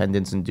freedom and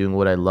independence and doing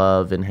what I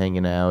love and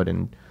hanging out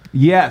and...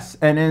 Yes,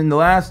 and in the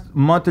last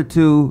month or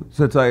two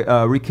since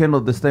I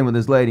rekindled this thing with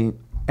this lady,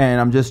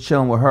 and I'm just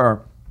chilling with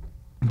her,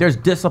 there's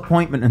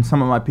disappointment in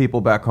some of my people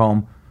back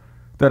home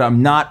that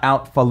I'm not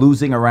out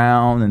faloozing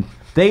around, and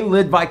they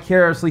live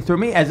vicariously through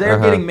me as they're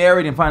getting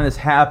married and finding this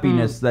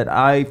happiness that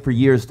I, for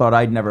years, thought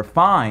I'd never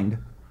find.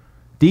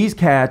 These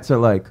cats are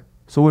like,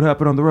 so what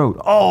happened on the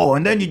road? Oh,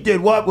 and then you did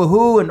what with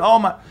who? And oh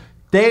my,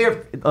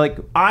 they're like,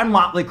 I'm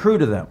Motley Crue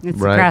to them. It's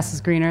Right. the grass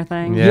is greener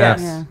thing. Yeah.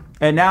 Yes. Yeah.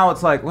 And now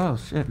it's like, well,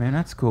 shit, man,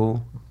 that's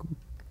cool.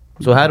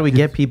 So how do we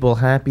get people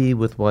happy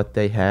with what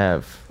they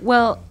have?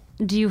 Well,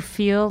 do you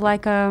feel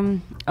like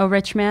a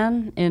rich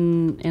man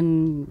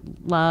in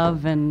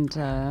love and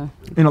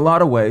In a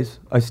lot of ways,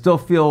 I still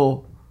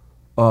feel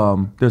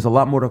there's a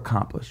lot more to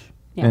accomplish.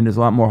 Yeah. And there's a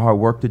lot more hard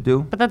work to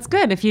do. But that's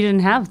good. If you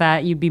didn't have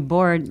that, you'd be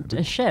bored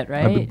as shit,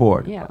 right? I'd be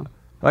bored. Yeah.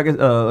 Like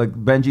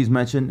Benji's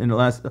mentioned in the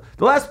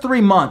last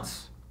 3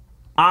 months,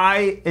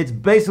 it's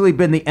basically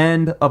been the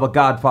end of a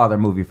Godfather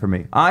movie for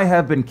me. I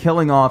have been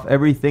killing off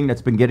everything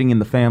that's been getting in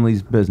the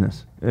family's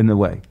business in the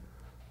way.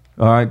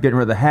 All right, getting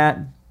rid of the hat,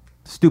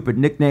 stupid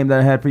nickname that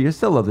I had for you. I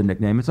still love the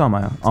nickname. It's on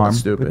my arm.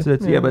 stupid.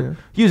 But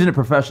using it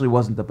professionally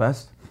wasn't the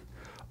best.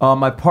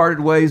 I parted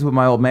ways with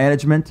my old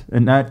management,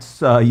 and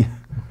that's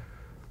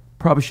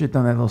probably should have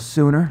done that a little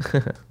sooner.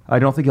 I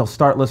don't think he'll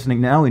start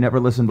listening now. He never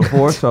listened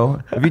before, so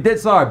if you did,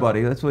 sorry,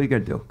 buddy. That's what you're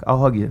gonna do. I'll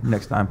hug you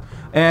next time.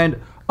 And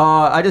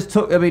I just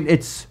took. I mean,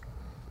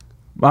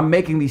 I'm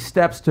making these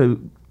steps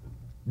to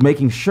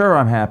making sure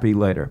I'm happy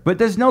later, but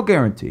there's no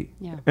guarantee.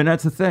 Yeah. And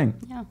that's the thing.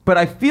 Yeah. But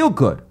I feel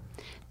good.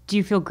 Do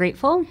you feel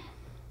grateful?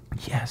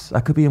 yes, I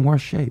could be in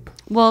worse shape.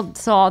 Well,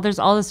 so there's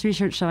all this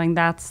research showing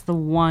that's the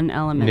one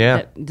element Yeah,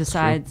 that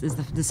decides is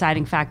the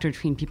deciding factor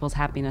between people's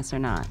happiness or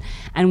not.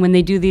 And when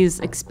they do these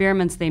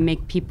experiments, they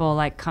make people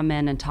like come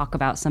in and talk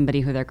about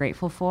somebody who they're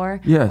grateful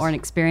for Yes. or an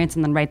experience,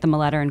 and then write them a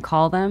letter and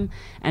call them,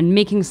 and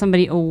making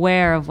somebody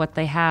aware of what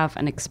they have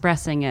and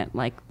expressing it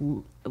like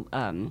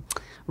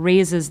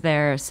raises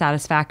their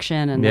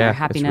satisfaction and Yeah, their that's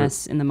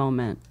happiness in the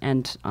moment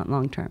and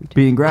long term.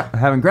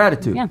 Having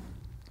gratitude. Yeah.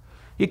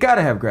 You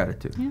gotta have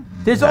gratitude.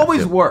 There's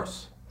always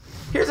worse.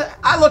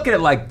 I look at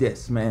it like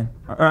this, man.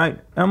 All right,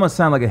 I'm gonna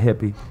sound like a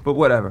hippie, but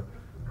whatever.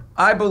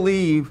 I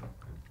believe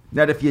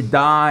that if you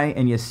die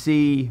and you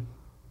see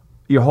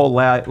your whole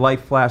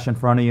life flash in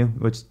front of you,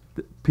 which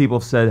people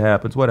have said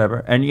happens,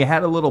 whatever, and you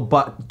had a little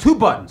two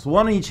buttons,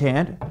 one on each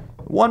hand,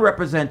 one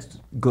represents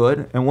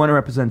good and one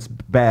represents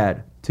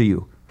bad to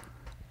you.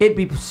 It'd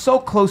be so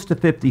close to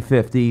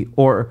 50-50,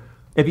 or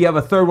if you have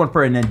a third one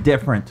for an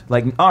indifferent,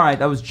 like, all right,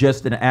 that was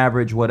just an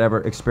average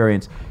whatever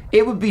experience,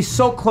 it would be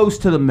so close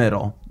to the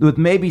middle, with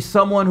maybe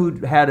someone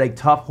who had a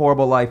tough,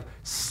 horrible life,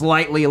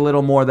 slightly a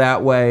little more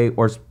that way,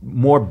 or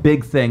more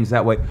big things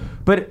that way.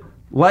 But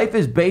life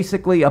is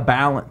basically a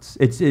balance.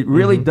 It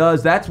really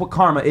does. That's what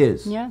karma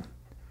is. Yeah.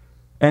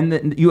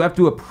 And you have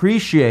to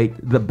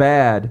appreciate the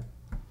bad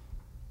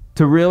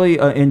to really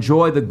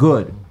enjoy the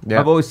good. Yeah.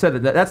 I've always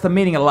said that. That's the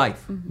meaning of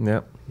life.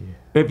 Yep.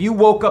 If you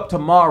woke up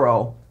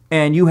tomorrow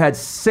and you had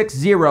 6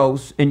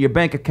 zeros in your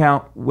bank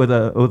account with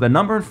a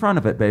number in front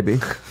of it, baby,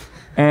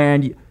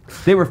 and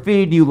they were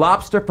feeding you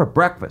lobster for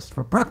breakfast.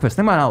 For breakfast.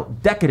 Think about how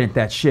decadent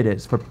that shit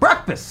is. For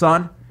breakfast,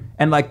 son.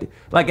 And like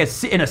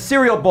in a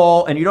cereal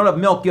bowl, and you don't have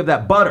milk, you have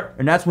that butter,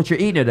 and that's what you're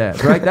eating it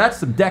as, right? That's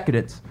some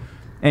decadence.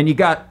 And you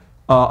got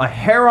a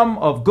harem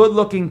of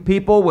good-looking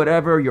people,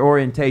 whatever your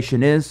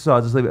orientation is. So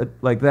I'll just leave it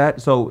like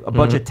that. So a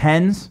bunch of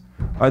 10s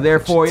are there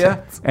for you,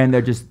 and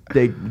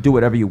they do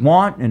whatever you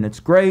want, and it's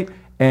great.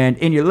 And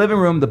in your living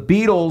room, the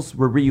Beatles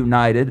were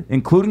reunited,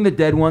 including the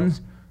dead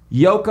ones.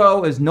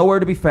 Yoko is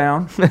nowhere to be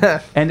found,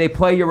 and they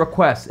play your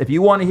requests. If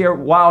you want to hear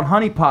Wild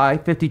Honey Pie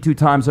 52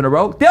 times in a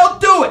row, they'll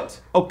do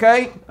it,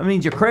 okay? That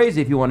means you're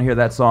crazy if you want to hear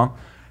that song.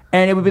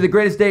 And it would be the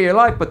greatest day of your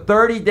life, but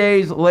 30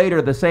 days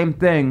later, the same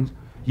thing,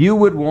 you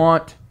would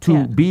want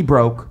to be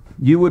broke.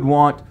 You would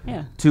want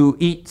to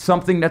eat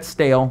something that's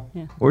stale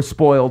or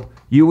spoiled.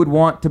 You would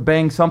want to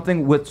bang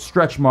something with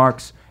stretch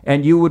marks,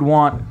 and you would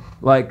want,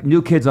 like,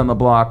 New Kids on the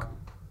Block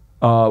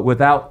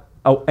without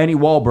any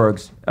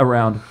Wahlbergs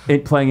around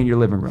playing in your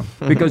living room,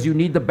 because you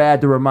need the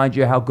bad to remind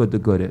you how good the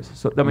good is.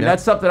 So I mean,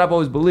 that's something I've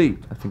always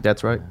believed. I think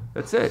that's right.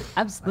 That's it.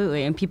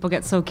 Absolutely, and people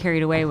get so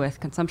carried away with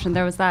consumption.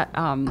 There was that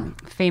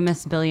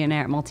famous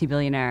billionaire,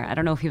 multi-billionaire, I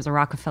don't know if he was a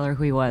Rockefeller,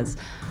 who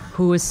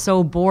was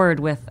so bored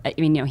with, I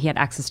mean, he had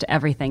access to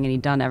everything and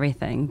he'd done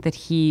everything, that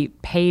he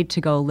paid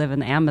to go live in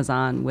the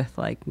Amazon with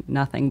like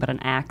nothing but an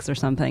axe or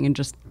something and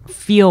just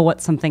feel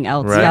what something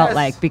else felt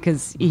like,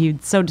 because he's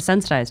so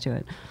desensitized to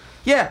it.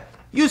 Yeah.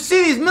 You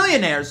see these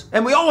millionaires,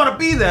 and we all want to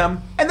be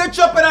them, and they're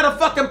jumping out of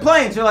fucking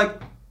planes. You're like,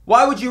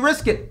 why would you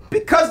risk it?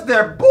 Because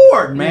they're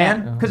bored,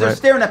 man. Because they're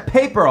staring at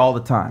paper all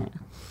the time.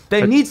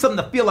 They need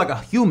something to feel like a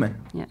human.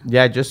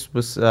 Yeah, I just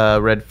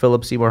read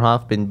Philip Seymour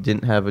Hoffman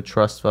didn't have a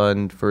trust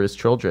fund for his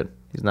children.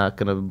 He's not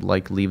gonna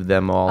like leave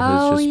them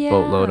all his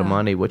boatload of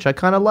money, which I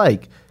kind of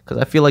like, because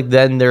I feel like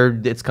then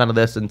it's kind of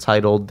this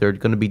entitled. They're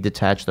gonna be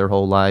detached their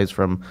whole lives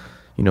from,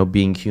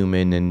 being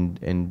human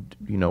and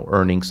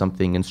earning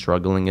something and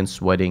struggling and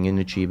sweating and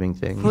achieving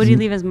things. Who did he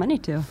leave his money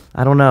to?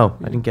 I don't know.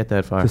 I didn't get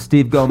that far. To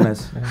Steve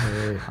Gomez.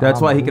 That's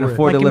why he can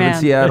afford to live in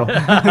Seattle.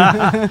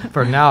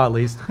 For now, at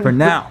least. For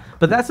now.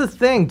 But that's the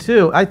thing,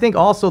 too. I think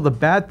also the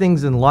bad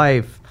things in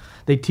life,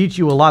 they teach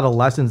you a lot of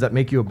lessons that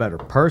make you a better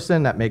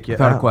person, that make you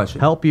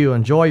help you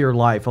enjoy your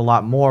life a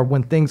lot more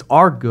when things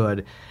are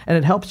good. And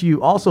it helps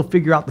you also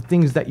figure out the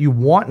things that you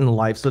want in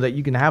life so that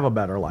you can have a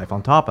better life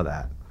on top of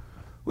that.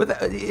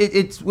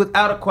 It's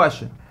without a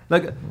question.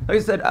 Like I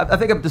said, I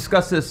think I've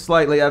discussed this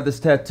slightly. I have this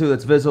tattoo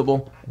that's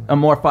visible.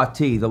 Amor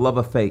fati, the love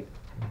of fate.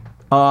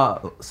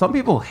 Some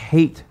people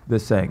hate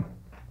this saying.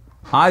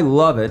 I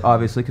love it,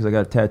 obviously, because I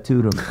got it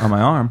tattooed on my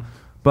arm.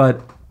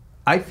 But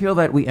I feel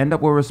that we end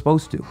up where we're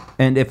supposed to.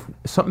 And if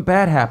something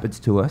bad happens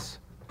to us,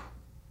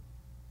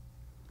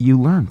 you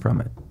learn from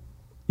it.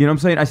 You know what I'm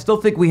saying? I still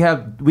think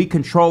we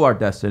control our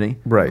destiny.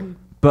 Right.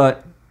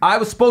 But I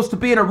was supposed to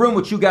be in a room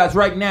with you guys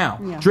right now,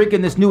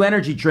 drinking this new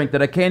energy drink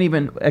that I can't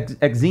even,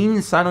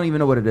 Exines, I don't even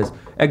know what it is.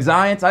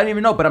 Exience, I don't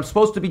even know, but I'm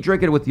supposed to be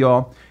drinking it with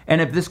y'all.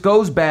 And if this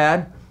goes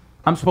bad,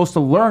 I'm supposed to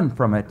learn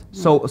from it.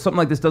 So something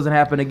like this doesn't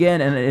happen again,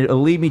 and it'll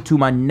lead me to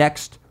my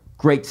next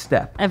great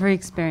step. Every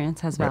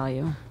experience has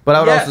value. But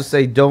I would also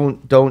say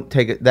don't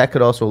take it. That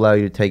could also allow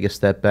you to take a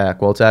step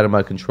back. Well, it's out of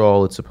my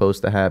control. It's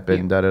supposed to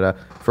happen. Da da da.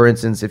 For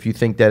instance, if you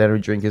think that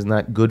energy drink is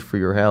not good for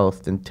your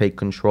health, then take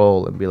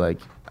control and be like,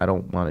 I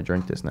don't want to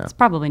drink this now. It's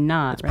probably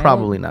not. It's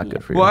probably not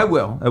good for you. Well, I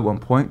will at one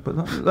point, but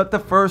let the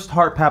first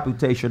heart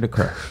palpitation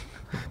occur.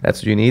 That's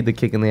what you need, the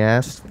kick in the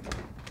ass.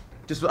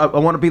 Just I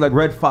want to be like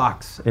Red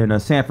Fox in a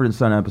Sanford and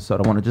Son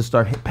episode. I want to just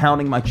start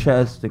pounding my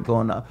chest and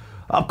going,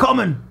 I'm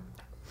coming.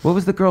 What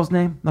was the girl's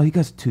name? No, you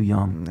guys are too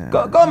young.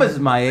 Gomez is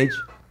my age.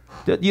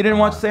 You didn't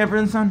watch Sanford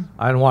and Son?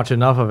 I didn't watch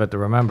enough of it to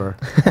remember.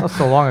 That was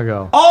so long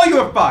ago. Oh, you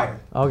were fired.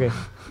 Okay.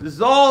 This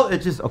is all.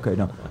 It's just okay.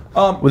 No.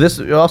 Well, this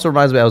it also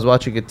reminds me. I was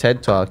watching a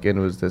TED Talk, and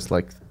it was this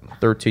like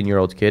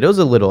 13-year-old kid. It was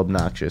a little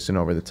obnoxious and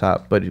over the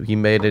top, but he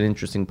made an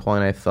interesting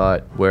point, I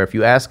thought, where if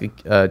you ask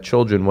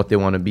children what they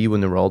want to be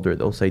when they're older,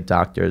 they'll say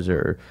doctors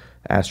or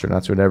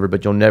astronauts or whatever,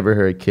 but you'll never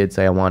hear a kid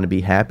say, I want to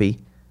be happy,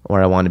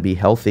 or I want to be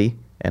healthy,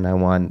 and I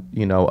want,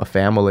 a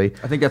family.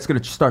 I think that's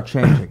going to start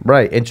changing.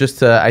 Right. And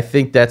just I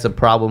think that's a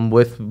problem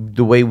with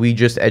the way we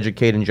just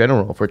educate in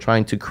general. If we're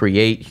trying to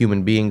create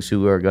human beings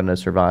who are going to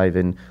survive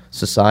in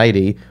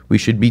society, we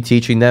should be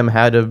teaching them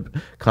how to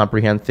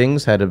comprehend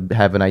things, how to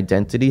have an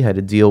identity, how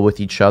to deal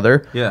with each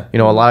other. Yeah.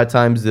 A lot of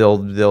times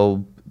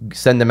they'll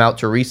send them out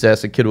to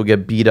recess. A kid will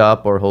get beat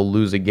up or he'll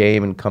lose a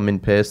game and come in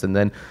pissed, and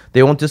then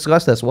they won't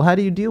discuss this. Well, how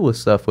do you deal with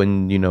stuff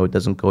when it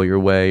doesn't go your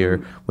way or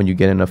when you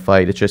get in a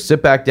fight? It's just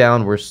sit back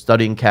down. We're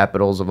studying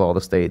capitals of all the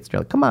states.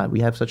 You're like, come on,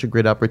 we have such a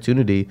great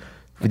opportunity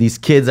for these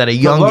kids at a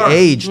young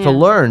age to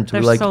learn.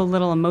 There's so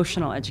little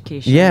emotional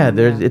education. Yeah,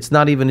 it's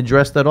not even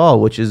addressed at all,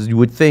 which is, you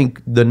would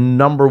think, the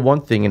number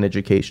one thing an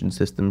education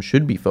system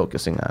should be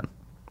focusing on.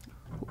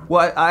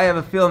 Well, I have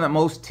a feeling that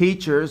most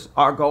teachers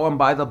are going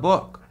by the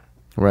book.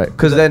 Right,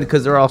 because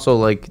they're also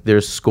like,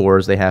 there's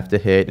scores they have to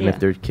hit, and if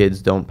their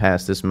kids don't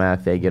pass this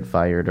math, they get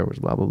fired or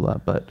blah, blah, blah.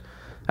 But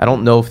I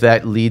don't know if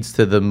that leads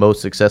to the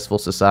most successful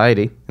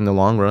society in the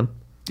long run.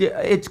 Yeah,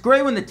 it's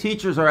great when the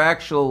teachers are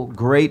actual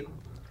great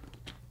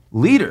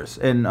leaders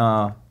and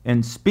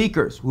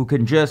speakers who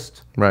can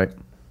just... Right.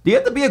 You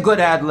have to be a good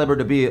ad-libber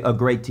to be a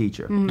great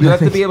teacher. You have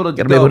to be able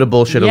to be able to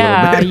bullshit a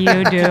little bit. Yeah,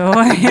 you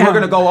do. We're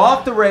going to go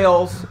off the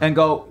rails and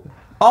go...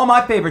 All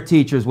my favorite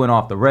teachers went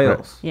off the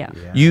rails. Yeah.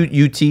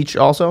 You teach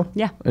also?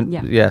 Yeah.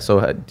 Yeah.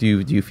 So do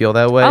you feel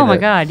that way? Oh my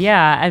God,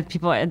 yeah.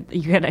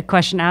 You get a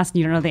question asked and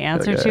you don't know the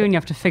answer to, and you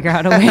have to figure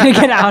out a way to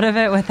get out of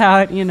it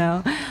without,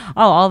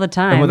 all the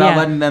time. And without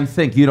letting them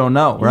think you don't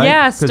know, right?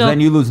 Yeah, because then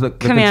you lose the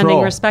commanding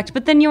control. Respect.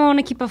 But then you want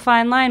to keep a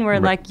fine line where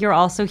like you're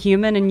also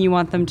human, and you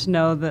want them to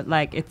know that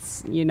like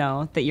it's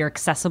that you're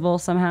accessible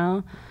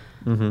somehow.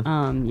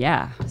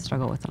 I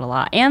struggle with it a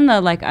lot. And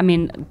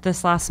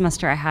this last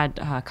semester I had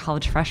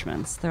college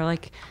freshmen. So they're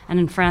and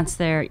in France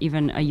they're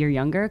even a year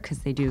younger because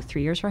they do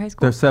 3 years for high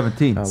school. They're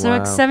 17. So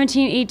like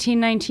 17,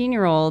 18,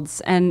 19-year-olds,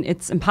 and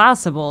it's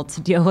impossible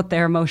to deal with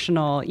their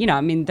emotional,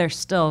 they're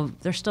still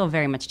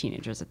very much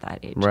teenagers at that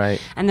age.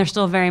 Right. And they're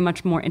still very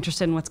much more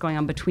interested in what's going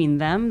on between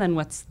them than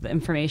what's the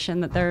information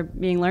that they're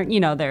being learned.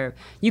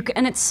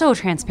 And it's so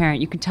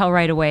transparent. You can tell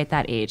right away at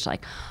that age,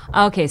 like,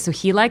 okay, so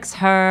he likes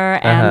her,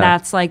 and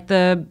that's like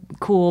the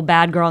cool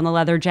bad girl in the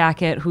leather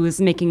jacket who's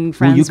making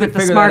friends with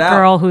the smart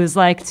girl who's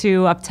like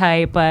too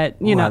uptight, but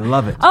I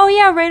love it. Oh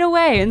yeah, right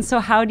away. And so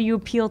how do you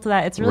appeal to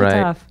that? It's really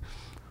tough.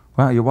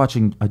 Wow, you're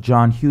watching a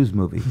John Hughes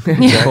movie.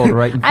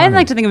 Right in I'd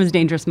like to think it was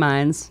Dangerous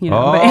Minds.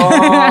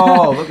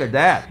 Oh, look at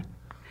that.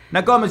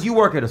 Now, Gomez, you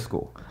work at a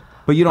school,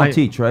 but you don't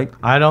teach, right?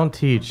 I don't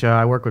teach.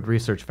 I work with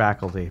research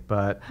faculty,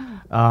 but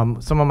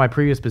some of my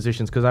previous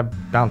positions, because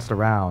I've bounced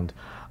around,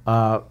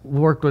 I've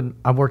worked in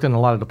a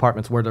lot of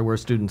departments where there were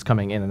students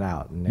coming in and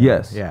out. And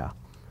yes. Yeah,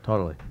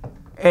 totally.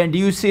 And do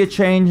you see a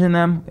change in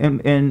them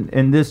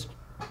in this?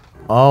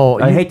 Oh,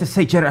 I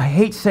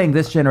hate saying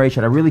this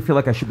generation. I really feel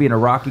like I should be in a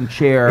rocking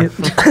chair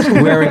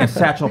wearing a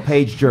Satchel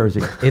Paige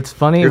jersey. It's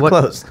funny. You're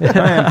close.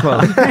 I am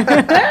close.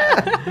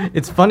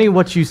 It's funny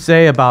what you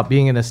say about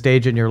being in a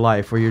stage in your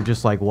life where you're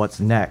just like, what's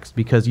next?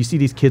 Because you see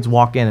these kids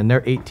walk in and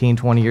they're 18,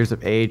 20 years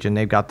of age, and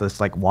they've got this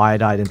like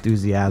wide-eyed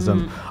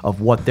enthusiasm of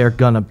what they're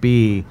going to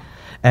be.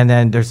 And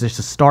then there's just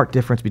a stark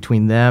difference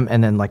between them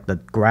and then like the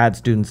grad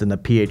students and the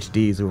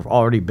PhDs who've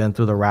already been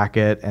through the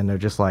racket, and they're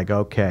just like,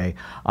 okay,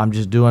 I'm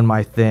just doing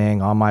my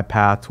thing on my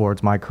path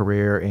towards my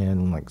career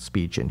in like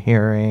speech and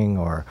hearing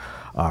or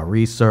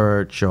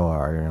research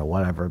or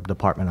whatever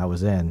department I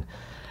was in.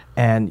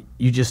 And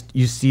you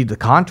see the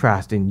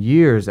contrast in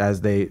years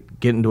as they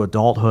get into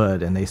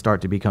adulthood and they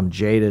start to become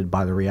jaded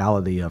by the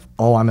reality of,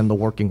 oh, I'm in the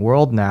working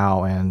world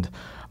now and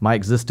my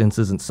existence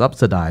isn't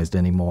subsidized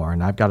anymore,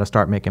 and I've got to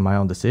start making my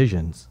own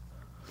decisions.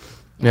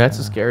 Yeah, it's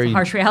a scary...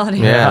 harsh reality.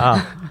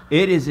 Yeah.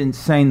 It is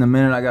insane the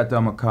minute I got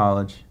done with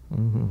college,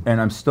 and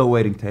I'm still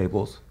waiting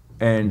tables,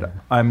 and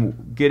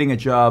I'm getting a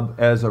job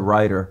as a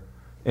writer,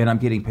 and I'm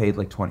getting paid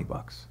like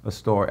 $20 a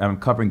story. I'm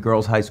covering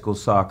girls' high school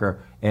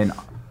soccer, and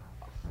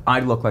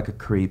I look like a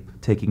creep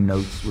taking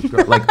notes with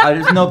girls.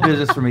 There's no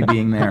business for me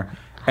being there.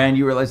 And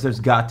you realize there's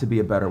got to be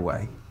a better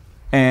way.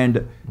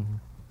 And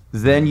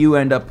then you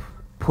end up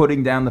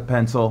putting down the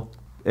pencil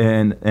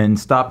and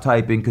stop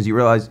typing because you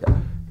realize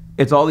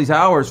it's all these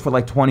hours for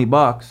like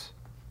 $20,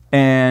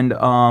 and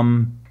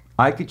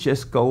I could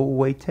just go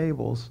wait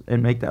tables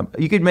and make that.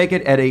 You could make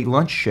it at a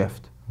lunch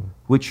shift,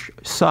 which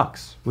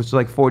sucks, which is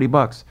like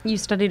 $40. You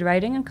studied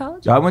writing in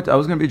college? I was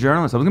going to be a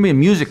journalist. I was going to be a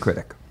music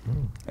critic,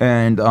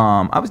 and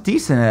I was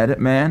decent at it,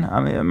 man. I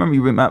mean, I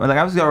remember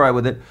I was all right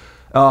with it.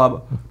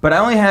 But I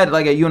only had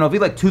like at UNLV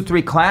like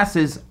 2-3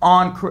 classes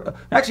on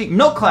actually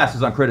no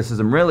classes on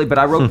criticism really, but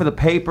I wrote for the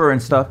paper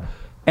and stuff.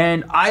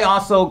 And I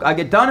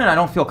get done and I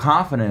don't feel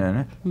confident in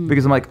it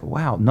because I'm like,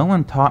 wow, no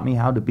one taught me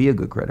how to be a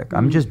good critic.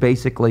 I'm just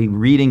basically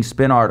reading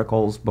spin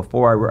articles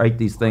before I write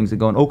these things and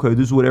going, okay,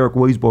 this is what Eric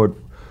Weisbord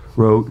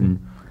wrote and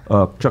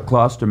Chuck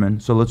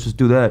Klosterman, so let's just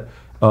do that,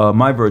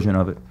 my version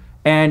of it.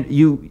 And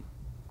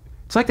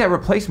it's like that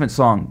replacement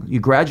song. You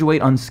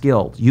graduate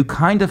unskilled. You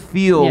kind of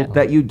feel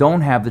that you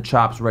don't have the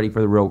chops ready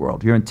for the real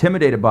world. You're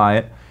intimidated by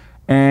it,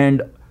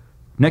 and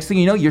next thing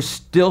you know, you're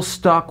still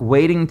stuck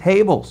waiting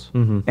tables.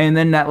 And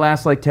then that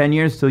lasts like 10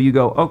 years till you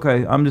go,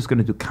 okay, I'm just going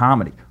to do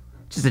comedy.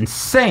 Which is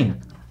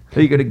insane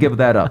that you're going to give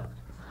that up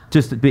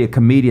just to be a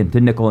comedian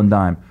to nickel and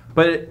dime.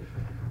 But,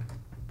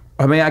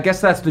 I mean, I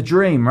guess that's the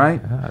dream,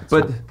 right? Yeah,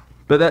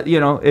 but that, you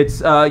know,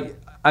 it's...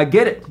 I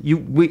get it.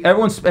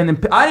 Everyone's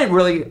and I didn't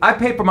really. I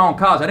paid for my own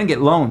college. I didn't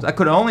get loans. I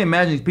could only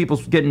imagine these people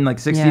getting like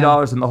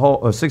 $60 in the hole,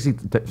 or $60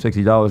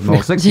 in the hole,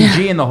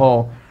 60G in the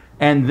hole,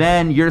 and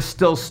then you're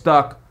still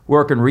stuck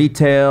working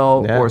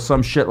retail or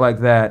some shit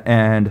like that,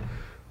 and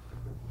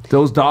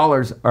those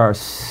dollars are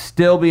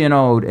still being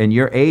owed, and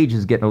your age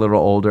is getting a little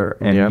older,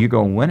 and you're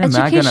going, when am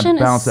I going to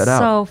balance that out?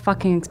 Education is so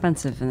fucking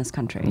expensive in this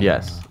country.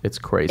 Yes, it's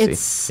crazy.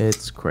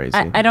 It's crazy.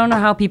 I don't know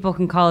how people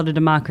can call it a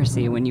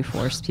democracy when you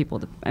force people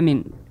to. I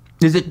mean.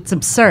 It's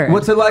absurd.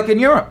 What's it like in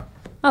Europe?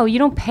 Oh, you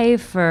don't pay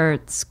for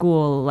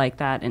school like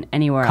that in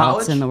anywhere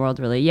else in the world,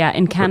 really. Yeah,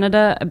 in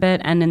Canada a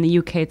bit, and in the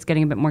UK it's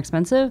getting a bit more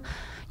expensive.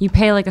 You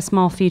pay like a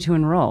small fee to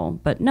enroll,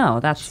 but no,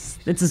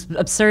 it's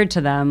absurd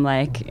to them.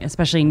 Like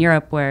especially in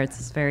Europe, where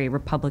it's very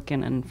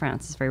Republican, and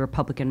France is very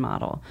Republican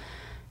model.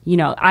 You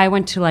know, I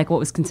went to like what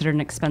was considered an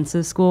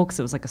expensive school because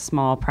it was like a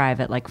small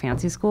private like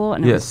fancy school,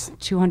 and it was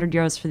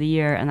 €200 for the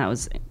year, and that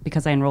was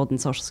because I enrolled in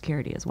Social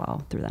Security as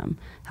well through them,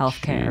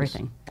 healthcare,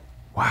 everything.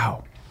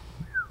 Wow.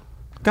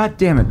 God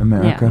damn it,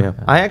 America.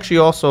 Yeah. I actually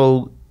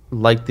also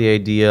like the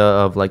idea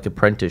of like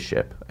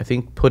apprenticeship. I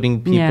think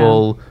putting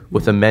people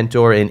with a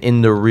mentor and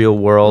in the real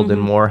world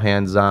and more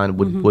hands-on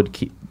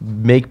would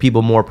make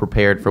people more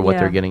prepared for what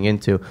they're getting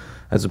into,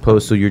 as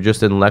opposed to you're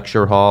just in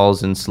lecture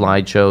halls and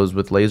slideshows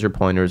with laser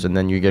pointers and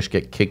then you just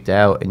get kicked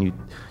out, and you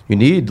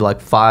need like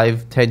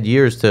 5-10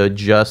 years to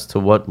adjust to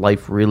what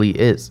life really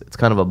is. It's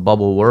kind of a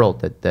bubble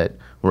world that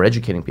we're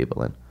educating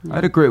people in.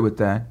 I'd agree with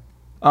that.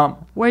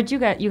 Where'd you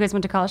guys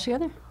went to college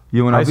together?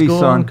 UNLV, High school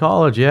son. and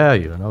college,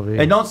 UNLV.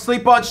 And don't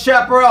sleep on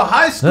Chaparral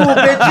High School,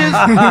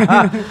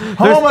 bitches.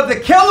 Home of the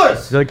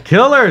killers. The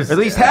killers. At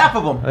least half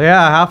of them.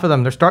 Yeah, half of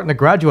them. They're starting to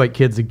graduate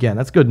kids again.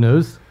 That's good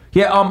news.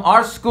 Yeah,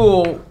 our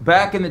school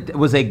back in the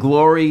was a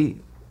glory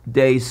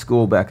days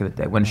school back in the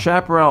day. When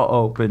Chaparral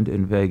opened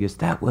in Vegas,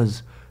 that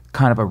was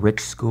kind of a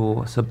rich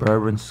school, a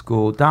suburban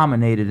school,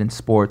 dominated in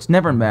sports,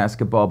 never in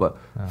basketball, but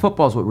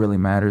football's what really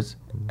matters.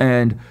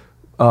 And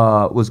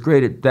was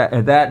great at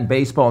that and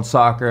baseball and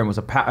soccer, and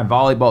and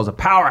volleyball was a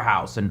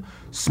powerhouse, and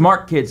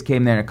smart kids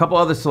came there, and a couple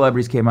other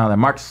celebrities came out of there.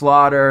 Mark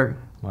Slaughter.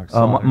 Joey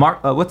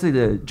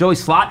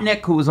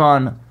Slotnick, who was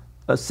on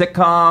a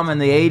sitcom in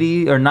the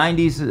 80s or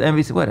 90s,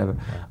 NBC, whatever.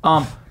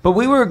 But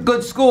we were a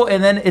good school,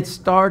 and then it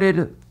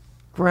started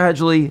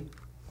gradually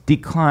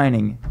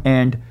declining,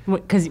 and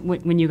because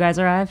when you guys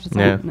arrived,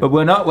 but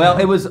we're not. Well,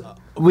 it was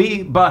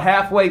about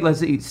halfway. Let's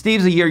see.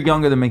 Steve's a year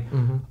younger than me.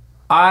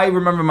 I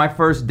remember my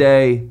first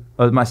day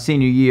of my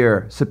senior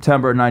year,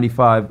 September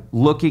 '95,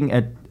 looking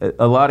at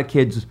a lot of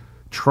kids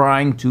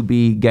trying to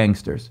be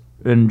gangsters,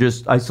 and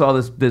I saw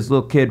this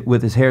little kid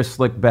with his hair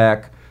slicked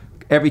back,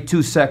 every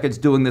 2 seconds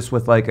doing this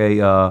with like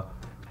a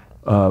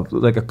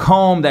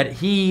comb that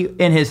he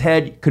in his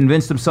head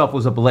convinced himself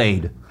was a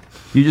blade.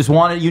 You just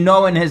wanted,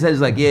 in his head,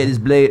 it's like, yeah, this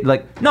blade,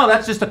 like, no,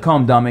 that's just a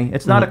comb, dummy.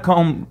 It's not a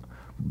comb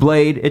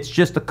blade, it's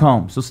just a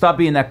comb. So stop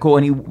being that cool.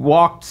 And he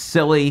walked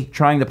silly,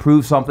 trying to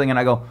prove something, and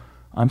I go,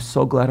 I'm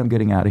so glad I'm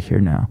getting out of here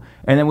now.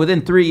 And then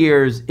within 3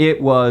 years,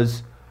 it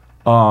was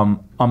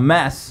a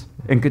mess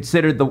and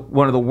considered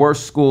one of the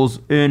worst schools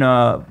in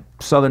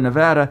Southern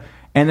Nevada.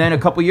 And then a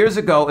couple years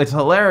ago, it's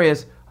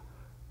hilarious,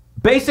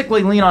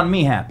 basically Lean on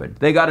Me happened.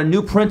 They got a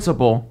new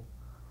principal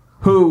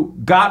who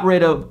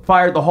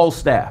fired the whole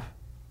staff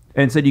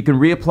and said you can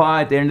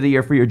reapply at the end of the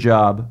year for your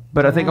job.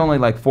 But I think only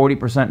like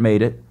 40%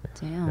 made it.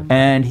 Damn.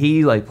 And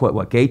he like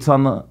put gates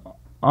on the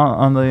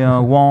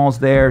walls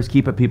there,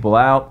 keeping people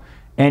out.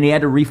 And he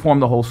had to reform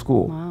the whole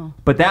school. Wow.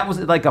 But that was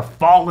like a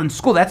fallen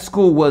school. That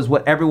school was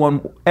what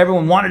everyone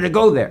wanted to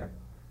go there.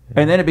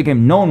 And then it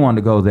became no one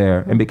wanted to go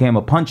there and became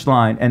a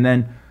punchline. And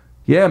then,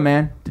 yeah,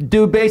 man, the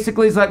dude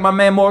basically is like my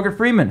man Morgan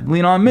Freeman.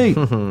 Lean on me.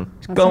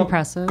 That's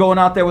impressive. Going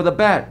out there with a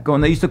bat.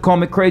 They used to call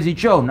me Crazy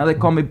Joe. Now they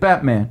call me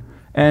Batman.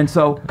 And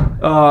so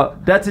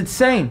that's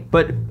insane.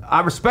 But I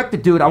respect the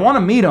dude. I want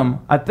to meet him.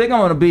 I think I'm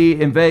going to be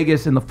in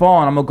Vegas in the fall,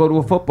 and I'm going to go to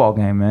a football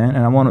game, man.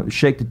 And I want to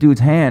shake the dude's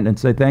hand and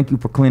say thank you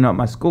for cleaning up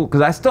my school. Because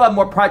I still have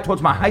more pride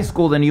towards my high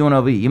school than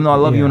UNLV, even though I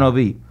love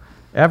UNLV.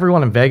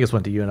 Everyone in Vegas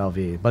went to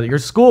UNLV, but your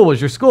school was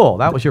your school.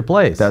 That was your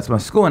place. That's my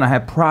school, and I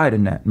had pride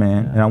in that,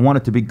 man. And I want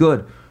it to be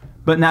good.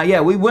 But now, yeah,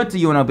 we went to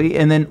UNLV,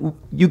 and then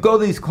you go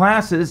to these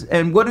classes,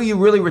 and what do you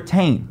really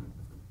retain?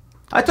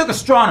 I took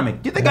astronomy. Do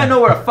you think I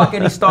know where a fuck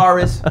any star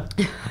is?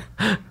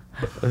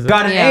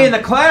 Got an A in the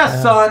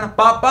class, son.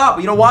 Bop, bop.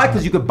 You know why?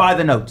 Because you could buy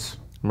the notes.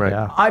 Right.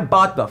 Yeah. I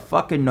bought the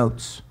fucking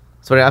notes.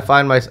 So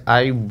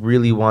I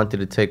really wanted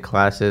to take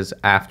classes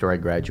after I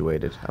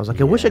graduated. I was like,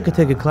 I wish I could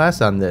take a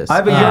class on this. I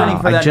have a yearning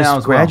for that I just now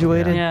as well.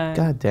 graduated. Yeah.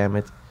 God damn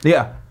it.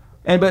 Yeah.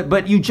 And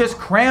but you just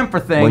cram for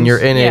things. When you're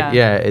in Yeah. it,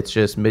 yeah, it's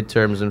just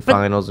midterms and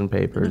finals and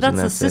papers. That's and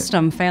the that's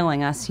system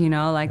failing us, you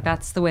know? Like,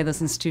 that's the way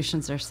those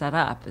institutions are set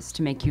up, is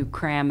to make you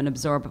cram and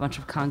absorb a bunch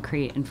of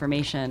concrete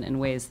information in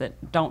ways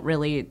that don't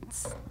really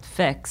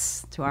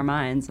fix to our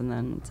minds, and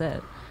then that's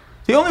it.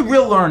 The only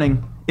real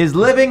learning is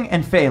living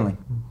and failing.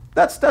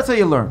 That's how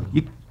you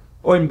learn.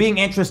 Or in being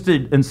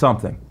interested in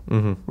something,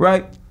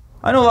 right?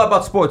 I know a lot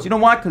about sports. You know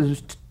why? Because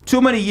there's too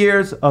many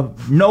years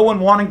of no one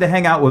wanting to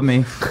hang out with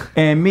me,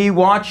 and me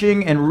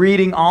watching and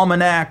reading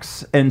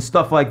almanacs and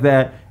stuff like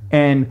that,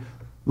 and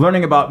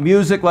learning about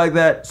music like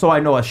that, so I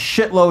know a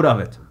shitload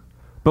of it.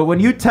 But when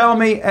you tell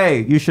me,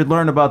 hey, you should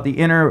learn about the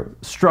inner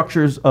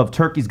structures of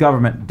Turkey's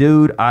government,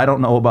 dude, I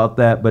don't know about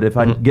that, but if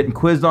I'm getting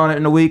quizzed on it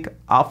in a week,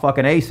 I'll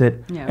fucking ace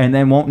it, Yeah. and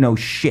then won't know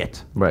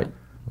shit. Right.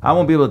 I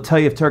won't be able to tell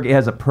you if Turkey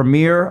has a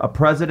premier, a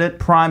president,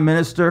 prime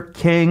minister,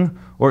 king,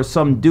 or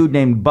some dude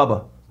named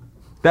Bubba.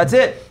 That's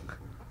it.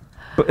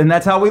 And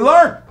that's how we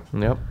learn.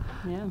 Yep.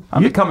 Yeah.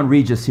 I'm becoming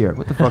Regis here.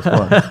 What the fuck's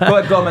going on? Go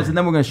ahead, Gomez, and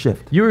then we're going to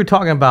shift. You were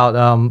talking about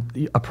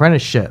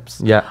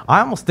apprenticeships. Yeah. I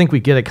almost think we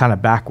get it kind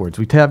of backwards.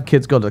 We have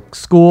kids go to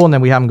school, and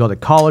then we have them go to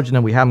college, and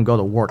then we have them go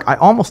to work. I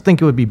almost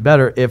think it would be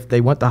better if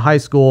they went to high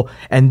school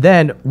and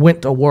then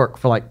went to work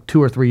for like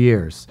 2 or 3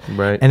 years.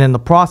 Right. And in the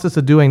process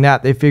of doing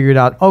that, they figured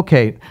out,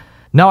 okay,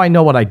 now I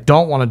know what I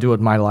don't want to do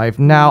with my life.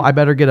 Now I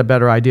better get a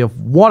better idea of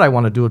what I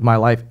want to do with my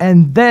life,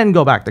 and then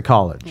go back to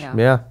college. Yeah.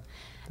 Yeah.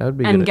 That would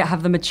be And good.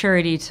 have the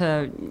maturity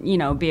to, you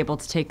know, be able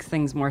to take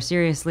things more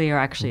seriously or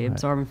actually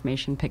absorb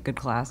information, pick good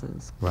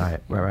classes.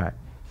 Right. What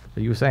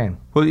you were saying?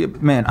 Well,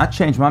 man, I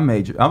changed my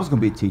major. I was going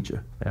to be a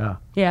teacher. Yeah.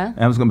 Yeah.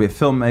 And I was going to be a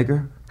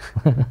filmmaker.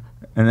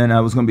 And then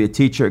I was going to be a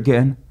teacher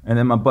again. And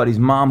then my buddy's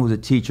mom, who's a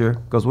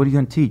teacher, goes, what are you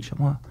going to teach? I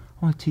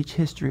want to teach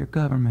history or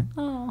government.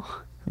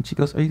 Oh. And she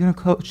goes, are you going to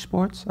coach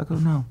sports? I go,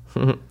 no.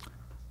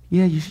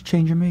 Yeah, you should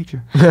change your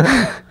major.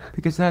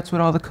 Because that's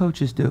what all the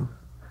coaches do.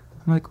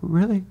 I'm like,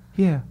 really?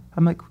 Yeah.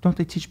 I'm like, don't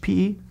they teach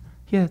PE?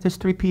 Yeah, there's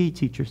 3 PE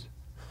teachers.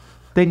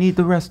 They need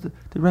the rest.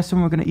 The rest of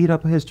them are going to eat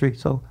up history.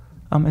 So,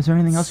 is there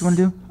anything else you want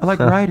to do? I like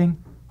writing.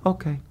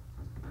 Okay.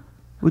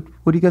 What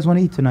do you guys want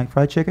to eat tonight?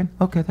 Fried chicken?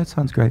 Okay, that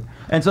sounds great.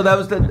 And so that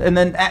was and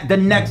then the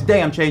next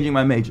day I'm changing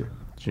my major.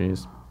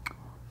 Jeez.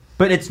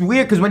 But it's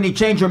weird because when you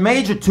change your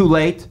major too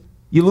late,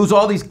 you lose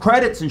all these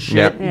credits and shit.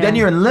 Yep. Yeah. Then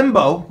you're in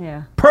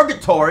limbo,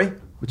 purgatory,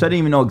 which I didn't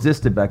even know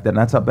existed back then.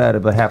 That's how bad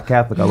of a half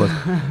Catholic I was.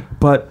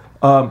 But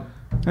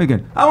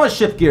again, I want to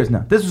shift gears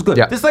now. This was good.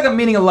 Yeah. This is like a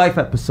meaning of life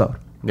episode.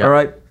 Yeah. All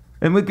right,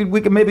 and we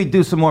could maybe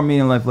do some more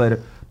meaning of life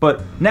later.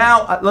 But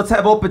now let's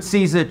have open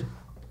season.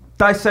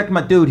 Dissect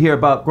my dude here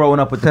about growing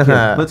up with the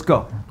kid. Let's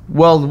go.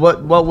 Well,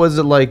 what was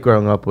it like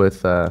growing up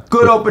with?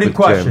 Good opening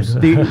question.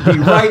 James?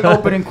 The right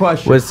opening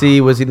question. Was he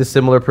the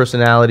similar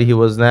personality he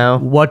was now?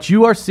 What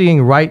you are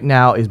seeing right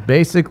now is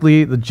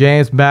basically the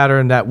James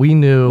Mattern that we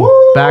knew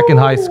back in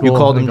high school. You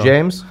called him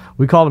James?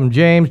 We called him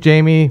James,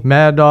 Jamie,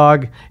 Mad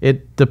Dog.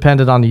 It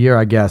depended on the year,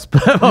 I guess,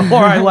 before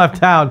I left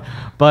town.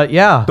 But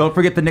yeah. Don't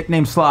forget the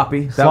nickname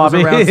Sloppy. That Sloppy.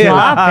 was around. Yeah,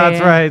 Sloppy.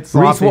 that's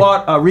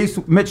right. Reese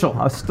Mitchell.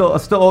 I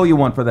still owe you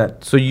one for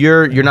that. So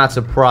you're not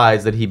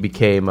surprised that he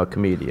became a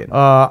comedian?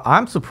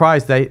 I'm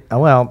surprised that,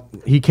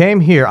 he came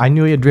here. I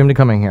knew he had dreamed of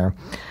coming here.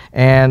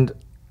 And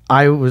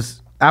I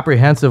was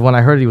apprehensive when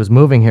I heard he was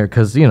moving here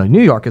because,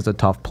 New York is a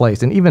tough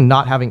place. And even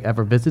not having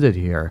ever visited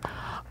here,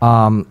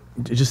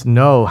 just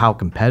know how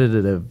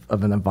competitive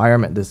of an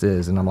environment this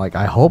is. And I'm like,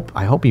 I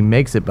hope he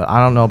makes it, but I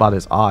don't know about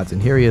his odds.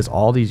 And here he is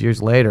all these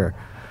years later,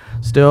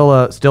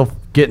 still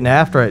getting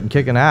after it and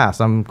kicking ass.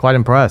 I'm quite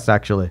impressed,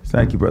 actually.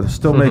 Thank you, brother.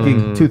 Still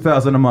making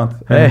 $2,000 a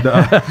month. Hey.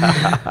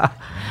 And,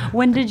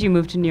 When did you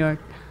move to New York?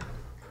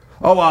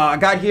 I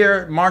got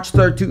here March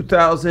 3rd,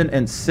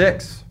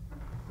 2006.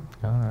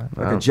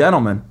 Like a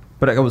gentleman.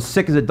 But I was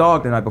sick as a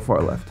dog the night before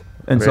I left.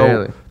 And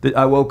Really? so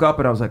I woke up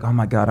and I was like, oh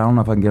my God, I don't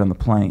know if I can get on the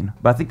plane.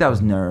 But I think that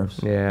was nerves.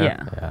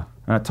 Yeah.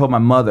 And I told my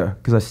mother,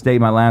 because I stayed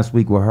my last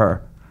week with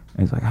her. And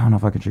he's like, I don't know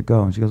if I should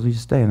go. And she goes, well, you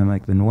stay. And I'm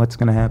like, then what's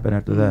going to happen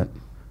after that?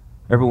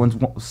 Everyone's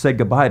said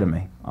goodbye to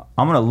me.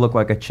 I'm going to look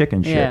like a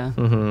chicken shit. Yeah.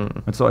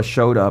 And so I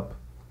showed up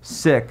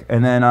sick.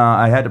 And then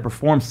I had to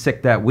perform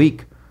sick that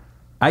week.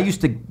 I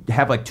used to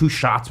have like 2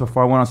 shots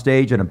before I went on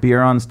stage and a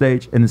beer on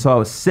stage. And so I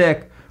was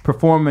sick,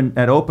 performing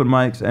at open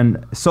mics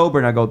and sober.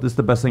 And I go, this is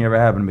the best thing ever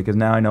happened because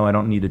now I know I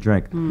don't need to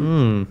drink.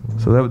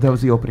 So that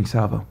was the opening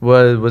salvo.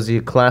 Was he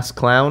a class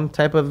clown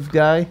type of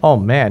guy? Oh,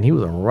 man, he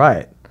was all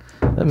right.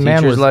 That man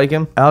Teachers was like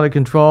him? out of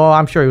control.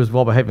 I'm sure he was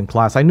well behaved in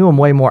class. I knew him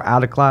way more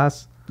out of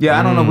class Yeah,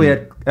 I don't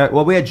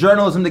know. We had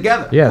journalism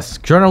together. Yes,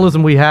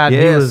 journalism we had.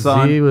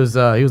 Yeah, he was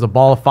a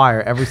ball of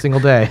fire every single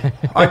day.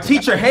 Our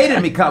teacher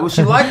hated me. Well,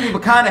 she liked me,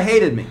 but kind of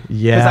hated me.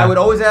 Yeah. Because I would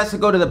always ask to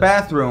go to the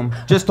bathroom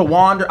just to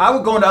wander. I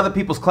would go into other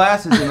people's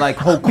classes and like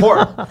hold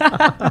court.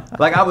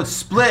 Like I would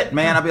split,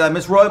 man. I'd be like,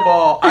 Miss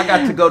Roybal, I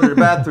got to go to the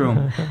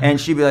bathroom, and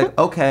she'd be like,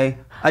 okay.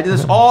 I did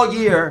this all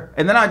year,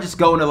 and then I'd just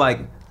go into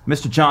like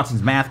Mr.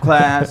 Johnson's math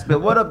class.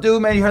 But what up,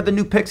 dude, man? You heard the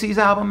new Pixies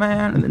album,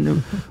 man? And the new,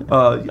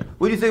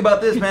 what do you think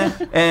about this,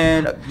 man?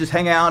 And just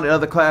hang out at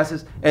other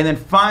classes. And then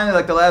finally,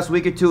 like the last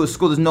week or two of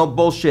school, there's no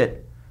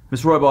bullshit.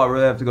 Miss Roybal, I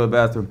really have to go to the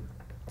bathroom.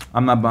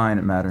 I'm not buying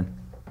it, Mattern.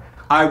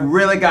 I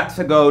really got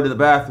to go to the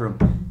bathroom.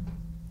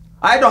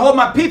 I had to hold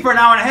my pee for an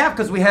hour and a half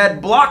because we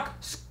had block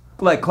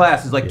like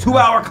classes, like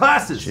 2-hour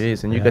classes.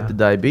 Jeez, and you got the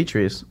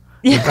diabetes.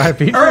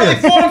 Diabetes. Early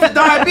forms of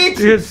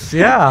diabetes.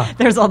 Yeah.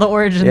 There's all the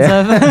origins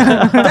of.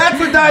 That's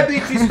when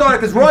diabetes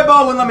started, because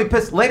Roybal wouldn't let me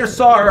piss. Later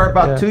saw her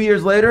about 2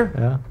 years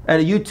later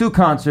at a U2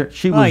 concert.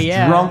 She was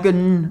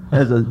drunken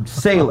as a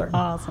sailor.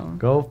 Awesome.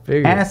 Go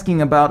figure.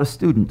 Asking about a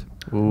student.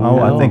 Ooh.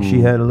 I think she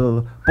had a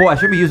little... Boy, I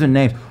should be using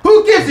names.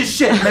 Who gives a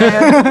shit,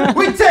 man?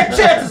 We take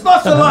chances,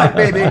 lots of life,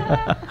 baby.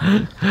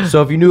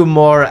 So if you knew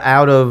more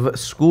out of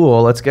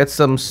school, let's get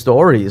some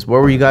stories. Where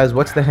were you guys?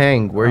 What's the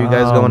hang? Where are you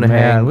guys going to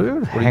hang? We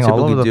would What are you hang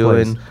all over the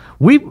doing? place.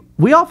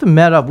 We often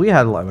met up. We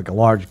had like a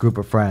large group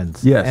of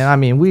friends. Yes. And I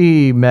mean,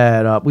 we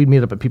met up. We'd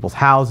meet up at people's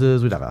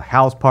houses. We'd have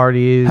house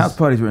parties. House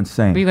parties were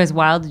insane. Were you guys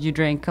wild? Did you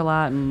drink a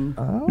lot? And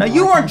Now,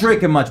 you weren't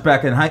drinking much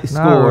back in high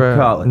school or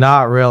college.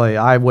 Not really.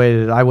 I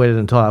waited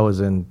until I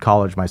was in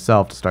college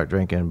myself to start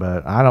drinking,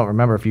 but I don't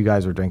remember if you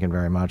guys were drinking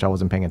very much. I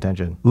wasn't paying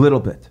attention. Little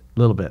bit.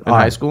 Little bit. In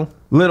high school?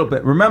 Little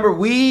bit. Remember,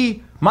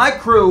 my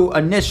crew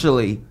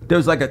initially, there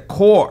was like a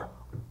core.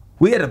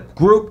 We had a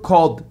group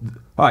called,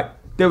 all right,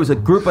 there was a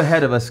group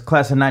ahead of us,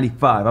 class of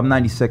 95, I'm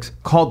 96,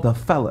 called the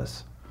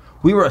Fellas.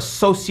 We were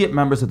associate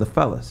members of the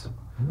Fellas.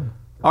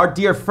 Our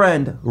dear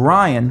friend,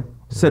 Ryan,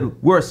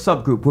 said, we're a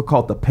subgroup, we're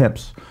called the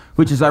Pimps,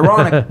 which is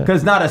ironic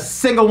because not a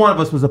single one of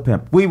us was a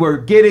pimp. We were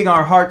getting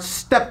our hearts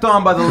stepped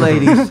on by the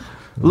ladies,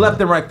 left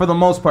and right for the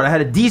most part. I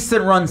had a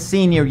decent run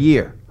senior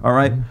year, all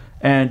right?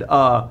 And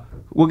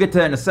we'll get to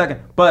that in a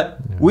second. But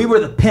we were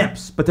the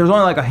Pimps, but there was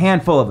only like a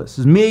handful of us.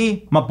 It was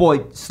me, my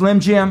boy Slim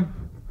Jim,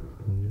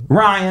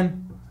 Ryan,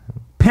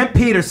 Pimp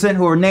Peterson,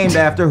 who we're named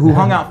after, who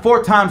hung out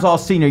 4 times all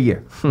senior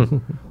year.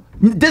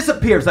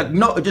 Disappears, like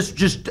no,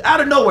 just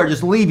out of nowhere,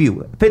 just leave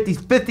you.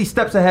 50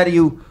 steps ahead of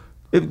you.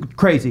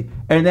 Crazy.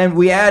 And then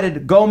we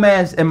added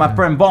Gomez and my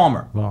friend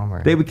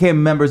Balmer. They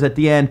became members at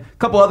the end. A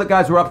couple other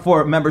guys were up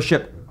for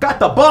membership. Got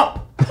the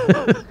bump.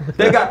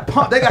 They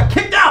got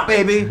kicked out,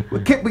 baby.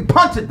 We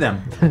punted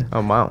them.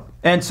 Oh, wow.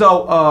 And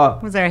so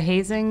was there a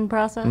hazing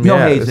process? No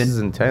Yeah, hazing. This is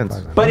intense.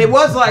 But it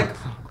was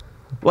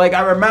like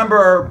I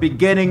remember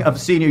beginning of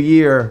senior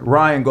year,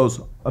 Ryan goes,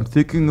 I'm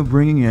thinking of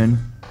bringing in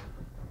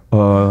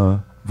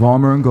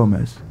Valmer and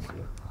Gomez.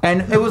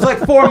 And it was like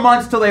 4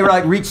 months till they were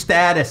like reached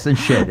status and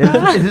shit.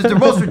 It was the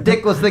most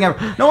ridiculous thing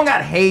ever. No one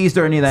got hazed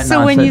or any of that So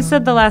nonsense. when you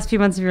said the last few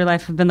months of your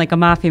life have been like a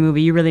mafia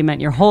movie, you really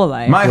meant your whole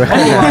life. My whole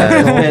life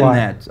has been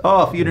life. that.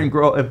 Oh, if you didn't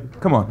grow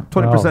come on,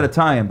 20%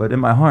 Italian, but in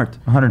my heart,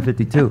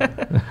 152.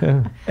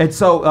 And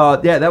so,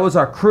 that was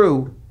our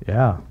crew.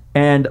 Yeah.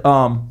 And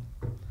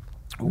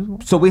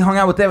so we hung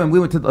out with them, and we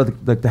went to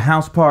the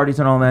house parties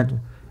and all that.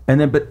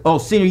 And then,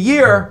 senior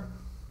year,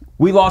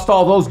 we lost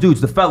all those dudes,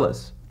 the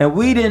Fellas. And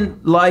we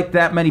didn't like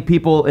that many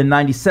people in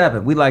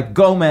 97. We liked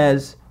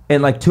Gomez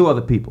and like 2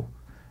 other people.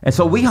 And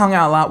so we hung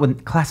out a lot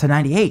with class of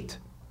 98,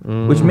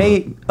 which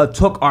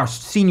took our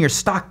senior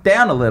stock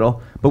down a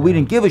little, but we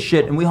didn't give a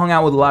shit, and we hung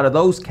out with a lot of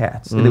those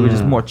cats. And they were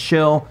just more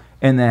chill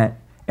and that.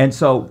 And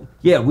so,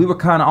 we were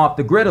kind of off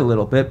the grid a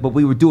little bit, but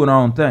we were doing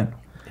our own thing.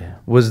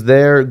 Was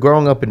there,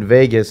 growing up in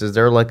Vegas, is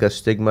there like a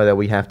stigma that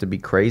we have to be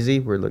crazy?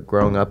 We're like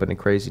growing up in a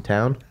crazy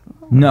town?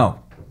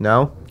 No.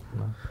 No?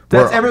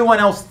 Everyone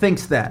else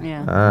thinks that.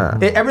 Yeah.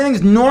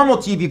 Everything's normal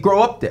to you if you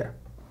grow up there.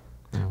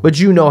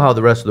 But you know how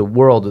the rest of the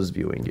world is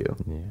viewing you.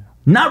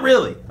 Not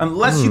really,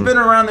 unless you've been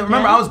around there.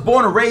 Remember, I was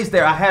born and raised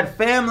there. I had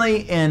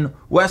family in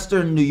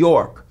Western New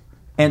York,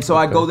 and so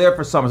I go there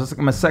for summers. It's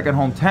like my second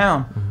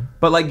hometown.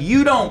 But like,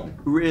 you don't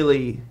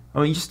really.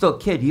 I mean, you're still a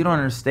kid. You don't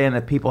understand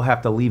that people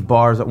have to leave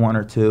bars at 1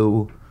 or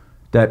 2.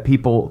 That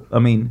people. I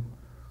mean,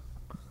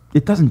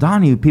 it doesn't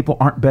dawn on you. People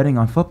aren't betting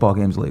on football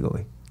games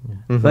legally.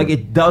 Like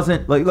it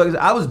doesn't. Like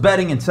I was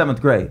betting in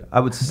 7th grade. I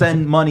would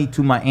send money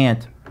to my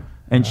aunt,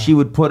 and she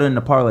would put it in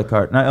a parlay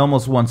cart. And I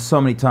almost won so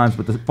many times,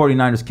 but the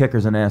 49ers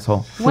kicker's an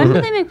asshole. When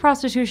did they make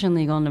prostitution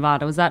legal in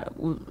Nevada? Was that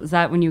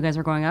when you guys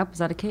were growing up? Was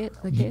that the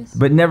case?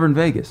 But never in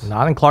Vegas.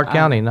 Not in Clark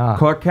County, nah.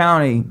 Clark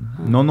County,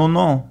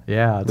 no.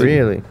 Yeah.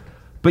 Really?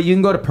 But you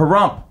can go to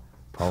Pahrump.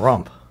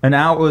 Pahrump. An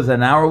hour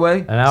away.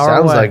 An hour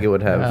Sounds away. like it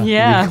would have.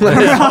 Yeah.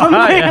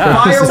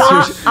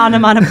 Fireworks.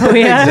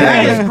 Onomatopoeia.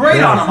 That is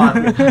great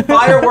on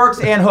fireworks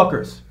and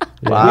hookers.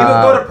 Wow. We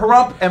would go to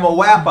Pahrump and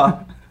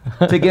Moapa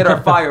to get our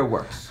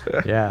fireworks.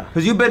 Yeah.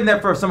 Because you've been there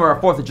for some of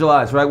our 4th of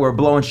Julys, right? We're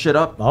blowing shit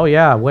up. Oh,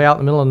 yeah. Way out in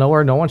the middle of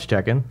nowhere. No one's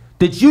checking.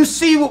 Did you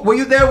see? Were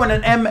you there when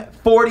an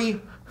M40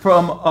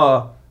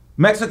 from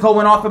Mexico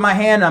went off in my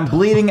hand? I'm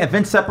bleeding at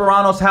Vince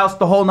Separano's house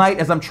the whole night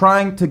as I'm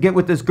trying to get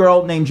with this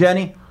girl named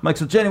Jenny. I'm like,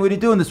 so Jenny, what are you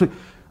doing this week?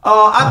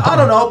 I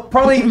don't know.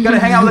 Probably gonna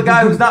hang out with a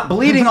guy who's not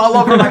bleeding all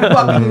over my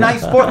fucking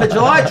nice 4th of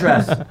July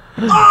dress.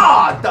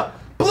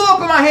 Blew up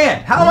in my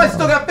hand. How am I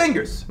still got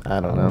fingers? I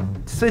don't know.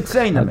 It's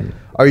insane to me.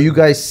 Are you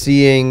guys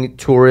seeing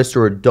tourists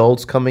or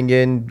adults coming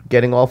in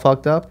getting all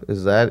fucked up?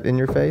 Is that in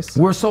your face?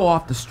 We're so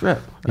off the strip.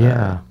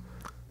 Yeah.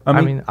 I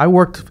mean, I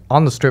worked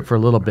on the strip for a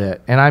little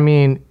bit, and I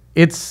mean,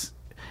 it's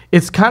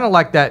kind of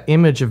like that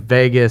image of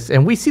Vegas,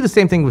 and we see the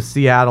same thing with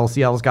Seattle.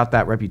 Seattle's got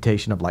that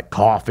reputation of like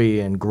coffee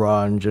and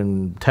grunge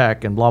and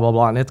tech and blah, blah,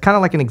 blah, and it's kind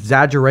of like an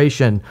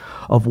exaggeration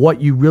of what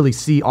you really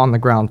see on the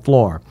ground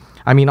floor.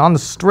 I mean, on the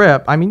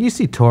strip, I mean, you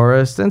see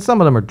tourists, and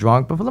some of them are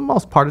drunk, but for the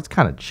most part, it's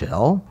kind of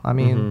chill. I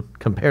mean,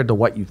 compared to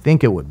what you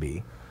think it would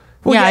be.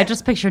 Well, I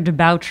just picture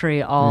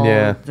debauchery all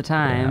the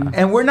time.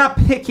 And we're not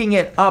picking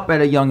it up at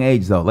a young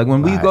age, though. Like,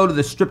 when we go to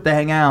the strip to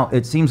hang out,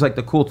 it seems like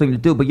the cool thing to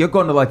do. But you're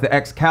going to, like, the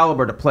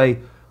Excalibur to play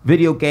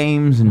video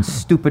games and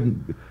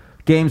stupid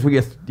games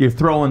where you're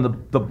throwing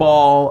the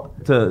ball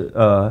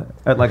to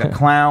at, like, a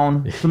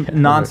clown. Some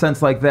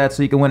nonsense like that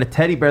so you can win a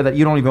teddy bear that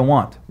you don't even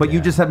want. But you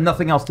just have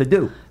nothing else to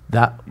do.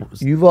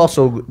 You've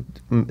also,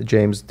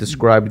 James,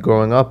 described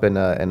growing up in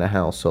a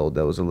household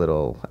that was a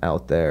little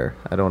out there.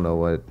 I don't know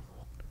what...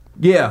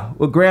 Yeah,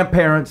 well,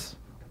 grandparents,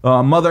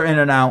 mother in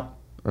and out.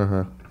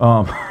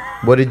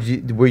 What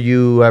were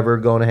you ever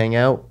going to hang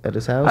out at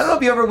his house? I don't know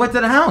if you ever went to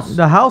the house.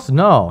 The house,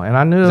 no. And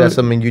I knew... Is that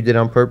something you did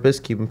on purpose,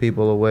 keeping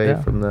people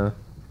away from the...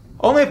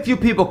 Only a few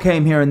people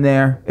came here and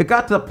there. It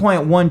got to the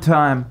point one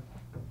time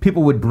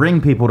people would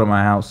bring people to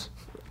my house,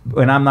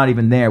 and I'm not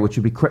even there, which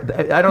would be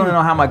I don't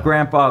know how my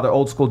grandfather,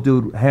 old school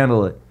dude,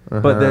 handled it.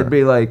 But there'd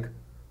be like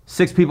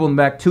 6 people in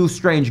the back, 2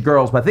 strange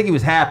girls. But I think he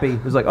was happy. He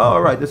was like, oh,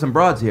 all right, there's some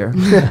broads here.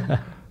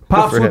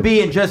 Pops would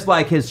be in just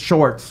like his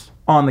shorts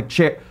on the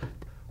chair.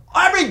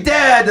 Every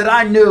dad that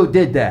I knew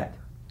did that.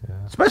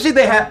 Especially if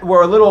they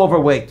were a little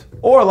overweight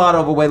or a lot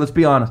overweight, let's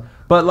be honest.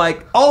 But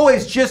like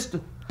always just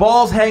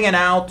balls hanging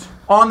out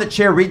on the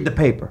chair reading the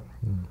paper.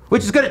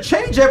 Which is going to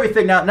change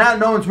everything now. Now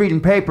no one's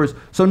reading papers.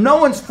 So no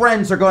one's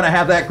friends are going to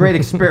have that great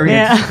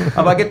experience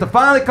of I get to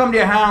finally come to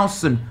your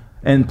house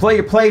and play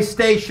your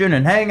PlayStation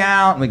and hang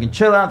out and we can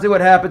chill out and see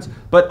what happens.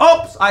 But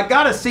oops, I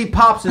got to see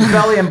Pops'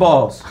 belly and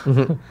balls.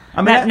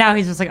 I mean, now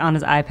he's just like on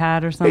his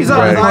iPad or something. He's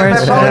on his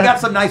iPad. Probably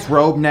got some nice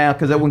robe now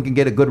because everyone can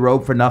get a good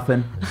robe for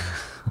nothing.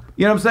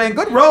 You know what I'm saying?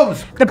 Good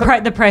robes.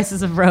 The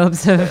prices of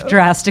robes have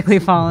drastically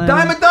fallen.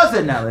 Dime a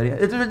dozen now, Lydia.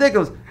 It's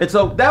ridiculous. And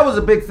so that was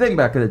a big thing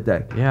back in the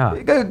day. Yeah.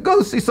 You gotta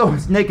go see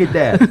someone's naked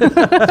dad.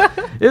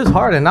 It was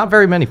hard, and not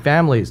very many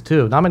families,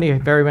 too. Not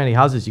very many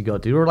houses you go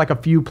to. There were like a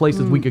few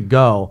places we could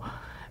go.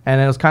 And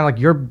it was kind of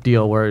like your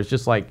deal where it's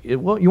just like, you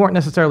weren't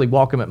necessarily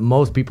welcome at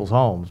most people's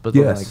homes. But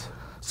like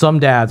some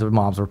dads or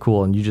moms were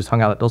cool, and you just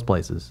hung out at those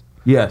places.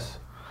 Yes.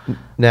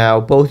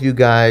 Now, both you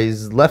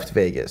guys left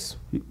Vegas.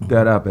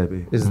 Got out,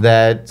 baby. Is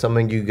that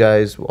something you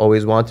guys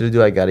always wanted to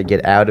do? I got to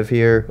get out of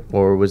here?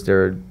 Or was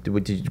there,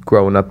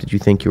 growing up, did you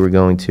think you were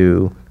going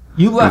to...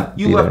 You left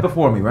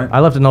before me, right?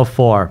 I left in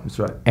 2004. That's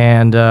right.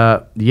 And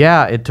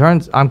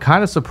I'm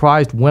kind of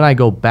surprised when I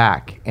go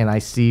back and I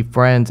see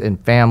friends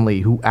and family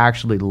who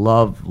actually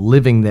love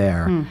living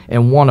there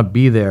and want to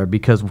be there,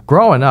 because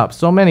growing up,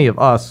 so many of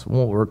us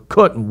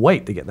couldn't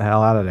wait to get the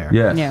hell out of there.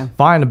 Yes. Yeah.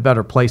 Find a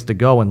better place to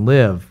go and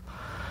live.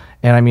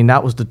 And I mean,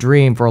 that was the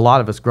dream for a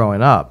lot of us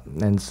growing up.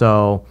 And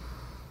so,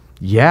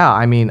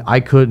 I mean, I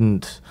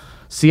couldn't...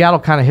 Seattle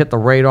kind of hit the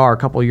radar a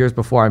couple of years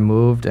before I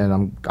moved,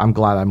 and I'm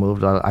glad I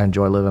moved. I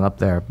enjoy living up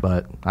there,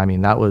 but I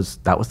mean that was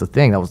the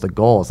thing. That was the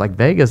goal. It's like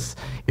Vegas.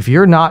 If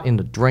you're not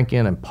into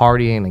drinking and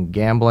partying and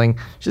gambling,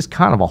 it's just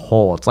kind of a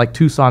hole. It's like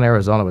Tucson,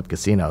 Arizona, with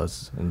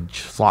casinos and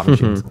slot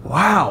machines.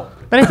 Wow.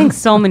 But I think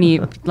so many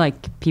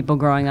like people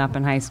growing up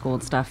in high school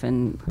and stuff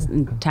in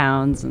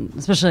towns, and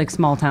especially like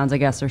small towns, I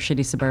guess, or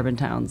shitty suburban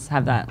towns,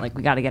 have that like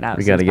we got to get out.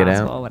 We got to get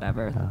out.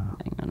 Whatever.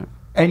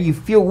 And you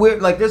feel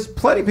weird. Like there's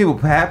plenty of people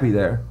happy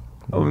there.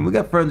 I mean, we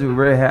got friends who are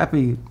very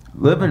happy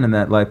living in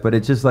that life, but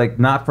it's just like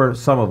not for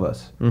some of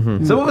us.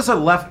 Mm-hmm. Some of us are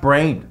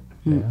left-brained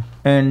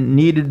and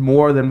needed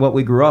more than what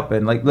we grew up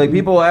in. Like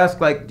people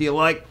ask, like, do you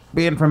like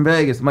being from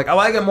Vegas? I'm like, I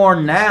like it more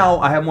now.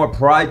 I have more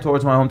pride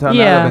towards my hometown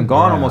now that I've been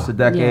gone almost a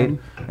decade.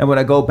 Yeah. And when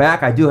I go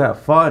back, I do have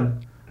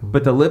fun.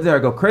 But to live there, I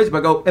go crazy.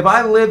 But if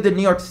I lived in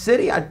New York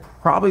City, I'd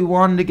probably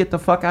wanted to get the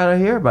fuck out of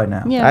here by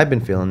now. Yeah. I've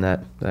been feeling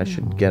that. I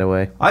should get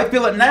away. I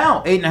feel it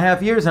now,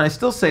 8.5 years, and I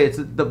still say it's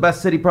the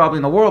best city probably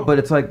in the world. But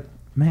it's like,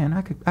 man,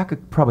 I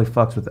could probably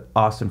fucks with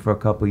Austin for a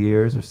couple of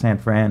years, or San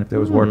Fran if there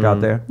was work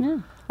out there. Yeah.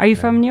 Are you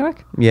from New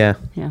York? Yeah.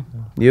 Yeah.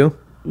 You?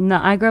 No,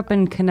 I grew up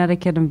in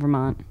Connecticut and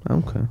Vermont.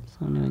 Okay.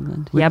 So New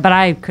England. Yeah, but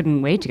I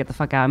couldn't wait to get the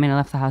fuck out. I mean, I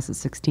left the house at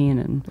 16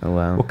 and oh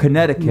wow. Well,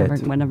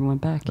 Connecticut. Never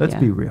went back. Let's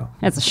be real.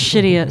 It's a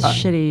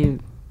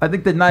shitty. I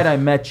think the night I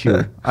met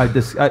you,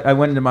 I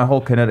went into my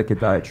whole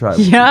Connecticut diatribe.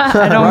 Yeah,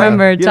 I don't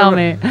remember. Tell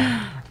me.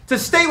 It's a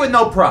state with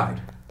no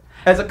pride.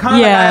 As a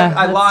comic, I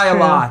that's lie a true.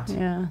 lot.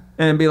 Yeah.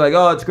 And be like,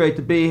 oh, it's great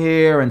to be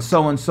here, and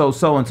so-and-so,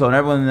 so-and-so, and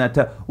everyone in that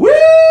town. Woo!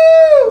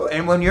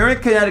 And when you're in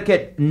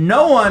Connecticut,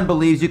 no one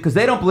believes you because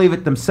they don't believe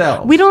it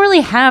themselves. We don't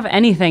really have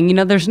anything. You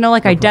know, there's no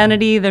like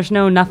identity. There's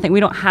no nothing. We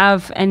don't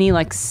have any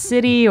like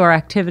city or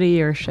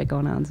activity or shit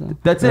going on. So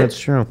That's it. That's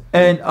true.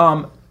 And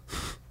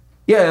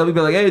yeah, it'll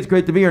be like, hey, it's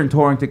great to be here in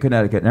Torrington,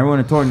 Connecticut. And everyone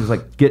in Torrington is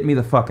like, get me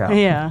the fuck out.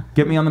 Yeah.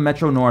 Get me on the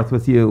Metro North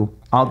with you.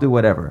 I'll do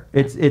whatever.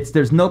 It's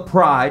there's no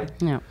pride.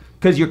 Yeah.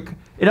 Because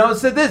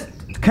so this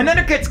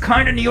Connecticut's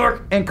kind of New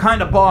York and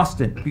kind of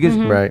Boston. Because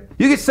Right.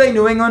 you could say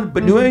New England,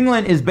 but New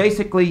England is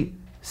basically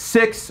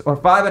 6 or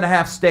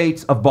 5.5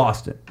 states of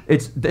Boston.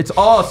 It's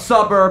all a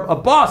suburb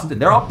of Boston.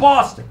 They're all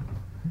Boston.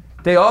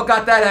 They all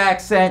got that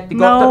accent. You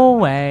No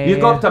way. You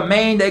go up to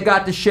Maine, they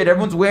got the shit.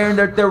 Everyone's wearing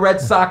their Red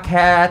Sox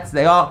hats.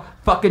 They all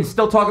fucking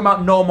still talking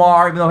about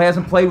Nomar, even though he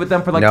hasn't played with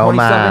them for like Nomar.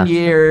 27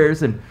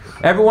 years. And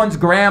everyone's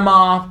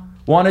grandma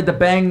wanted to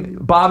bang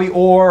Bobby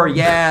Orr or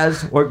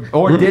Yaz,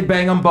 or did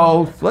bang them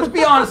both. Let's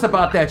be honest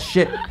about that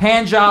shit.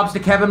 Hand jobs to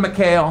Kevin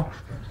McHale,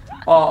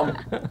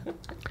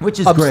 which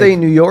is Upstate great.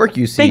 New York,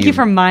 you see. Thank you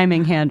for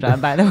miming hand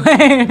job, by the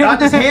way. Not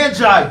just hand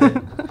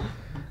job.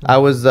 I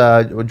was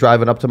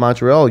driving up to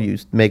Montreal,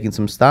 making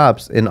some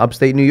stops. In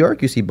upstate New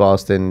York, you see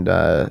Boston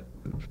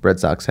Red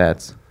Sox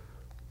hats.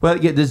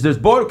 But yeah, there's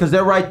border because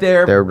they're right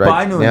there They're right-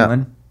 by New yeah.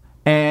 England,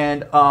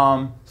 and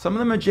some of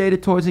them are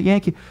jaded towards the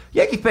Yankee.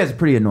 Yankee fans are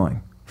pretty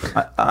annoying.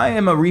 I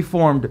am a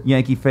reformed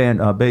Yankee fan,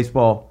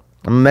 baseball.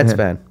 I'm a Mets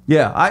fan.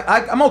 Yeah,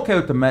 I'm okay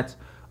with the Mets.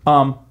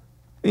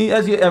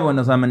 Everyone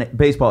knows, I'm a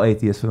baseball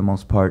atheist for the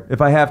most part. If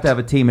I have to have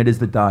a team, it is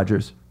the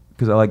Dodgers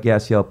because I like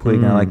Yasiel Puig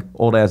and I like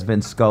old ass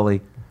Vince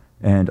Scully,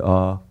 and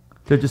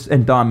they're just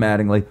and Don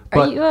Mattingly.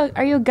 But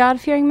Are you a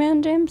God-fearing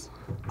man, James?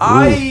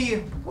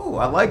 I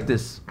like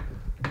this.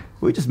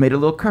 We just made a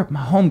little curve.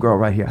 My homegirl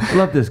right here. I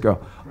love this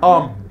girl.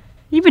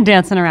 You've been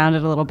dancing around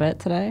it a little bit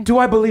today. Do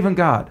I believe in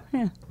God?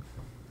 Yeah.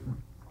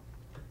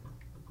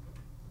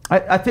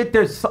 I think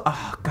there's.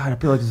 Oh God, I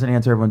feel like there's an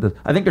answer everyone does.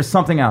 I think there's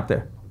something out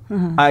there.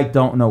 I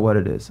don't know what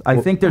it is. I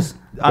think there's.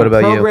 I'm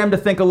about you? programmed to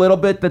think a little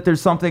bit that there's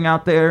something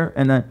out there,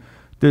 and that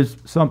there's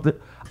something.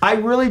 I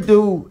really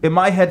do. In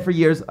my head, for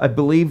years, I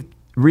believe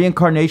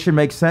reincarnation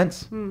makes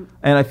sense, and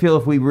I feel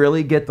if we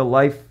really get the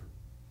life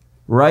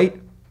right,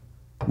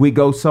 we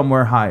go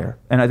somewhere higher.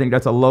 And I think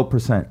that's a low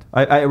percent.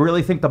 I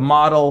really think the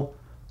model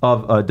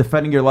of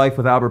defending your life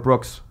with Albert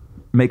Brooks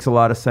makes a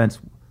lot of sense.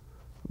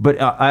 But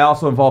I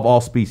also involve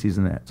all species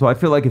in that. So I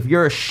feel like if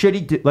you're a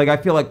shitty, I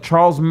feel like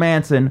Charles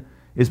Manson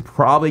is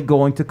probably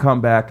going to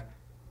come back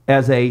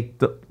as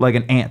like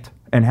an ant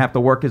and have to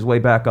work his way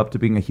back up to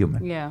being a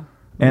human. Yeah.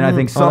 And I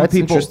think some that's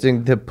people.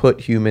 interesting to put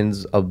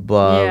humans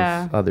above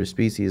Yeah. other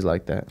species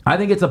like that. I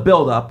think it's a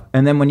build-up,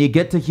 and then when you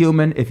get to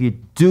human, if you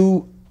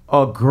do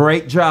a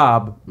great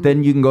job,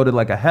 then you can go to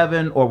like a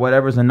heaven or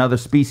whatever's another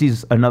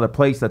species, another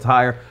place that's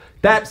higher.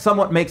 That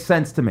somewhat makes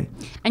sense to me.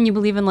 And you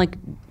believe in like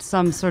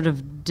some sort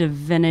of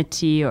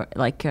divinity, or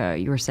like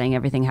you were saying,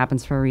 everything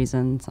happens for a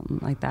reason, something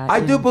like that. I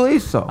you do know?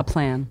 believe so. A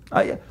plan.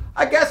 I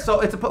guess so.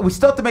 We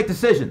still have to make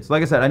decisions.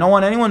 Like I said, I don't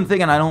want anyone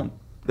thinking I don't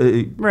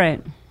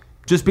Right.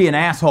 just be an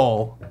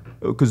asshole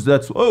because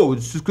it's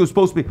just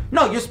supposed to be.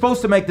 No, you're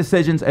supposed to make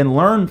decisions and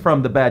learn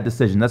from the bad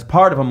decision. That's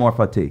part of a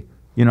morphati,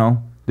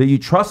 that you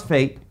trust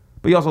fate,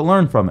 but you also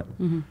learn from it.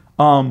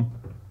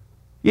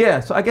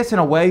 Yeah, so I guess in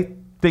a way,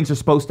 things are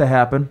supposed to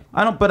happen.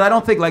 I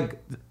don't think like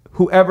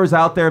whoever's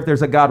out there, if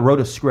there's a God,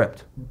 wrote a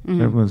script.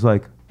 Everyone's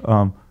like,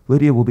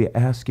 Lydia will be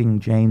asking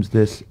James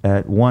this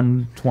at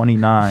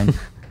 1:29,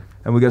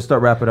 and we got to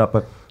start wrapping up.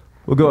 But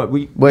we'll go.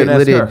 Wait, can ask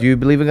Lydia, her. do you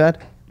believe in God?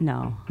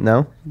 No.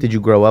 No? Did you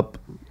grow up?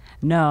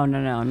 No,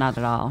 not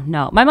at all.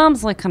 No. My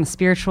mom's like kind of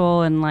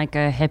spiritual in like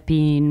a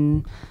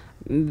hippie,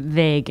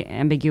 vague,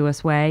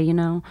 ambiguous way,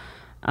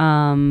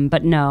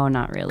 But no,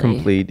 not really.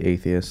 Complete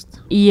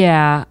atheist.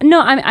 Yeah.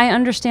 No, I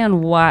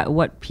understand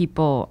what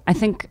people, I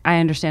think I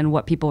understand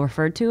what people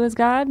refer to as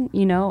God,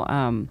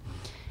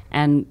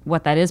 and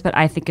what that is, but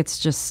I think it's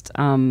just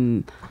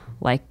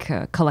like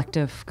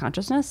collective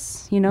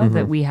consciousness,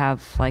 that we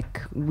have,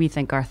 like, we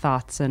think our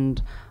thoughts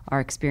and our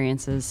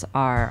experiences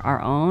are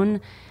our own,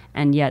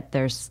 and yet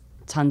there's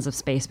tons of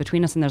space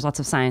between us, and there's lots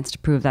of science to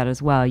prove that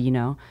as well,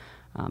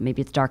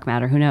 maybe it's dark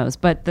matter, who knows?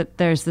 But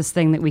there's this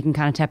thing that we can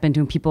kind of tap into,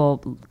 and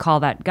people call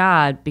that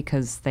God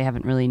because we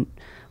haven't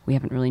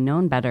really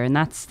known better, and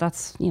that's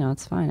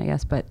it's fine, I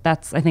guess. But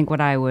that's, I think,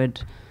 what I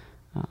would.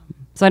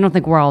 So I don't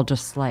think we're all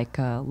just like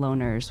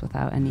loners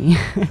without any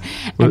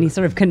any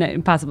sort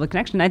of possible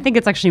connection. I think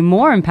it's actually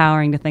more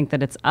empowering to think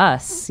that it's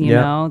us,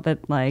 that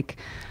like.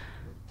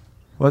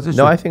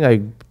 No, I think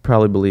I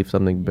probably believe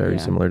something very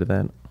similar to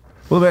that.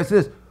 Well, that's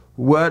this.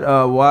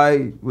 Why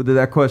did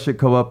that question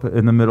come up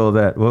in the middle of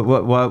that?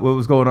 What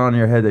was going on in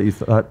your head that you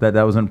thought that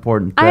was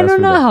important? I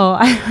don't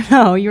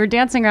know. You were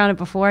dancing around it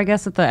before, I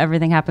guess, that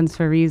everything happens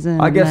for a reason.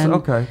 I guess,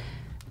 okay.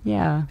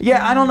 Yeah.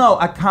 Yeah, I don't know.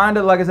 I kind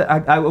of, like I said,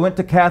 I went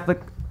to Catholic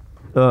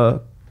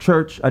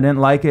church. I didn't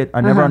like it.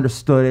 I never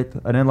understood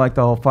it. I didn't like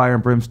the whole fire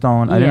and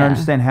brimstone. I didn't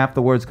understand half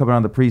the words coming out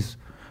of the priest's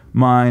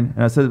mine.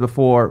 And I said it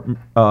before,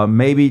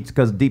 maybe it's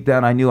because deep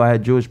down I knew I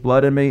had Jewish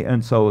blood in me,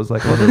 and so it was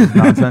like, well, this is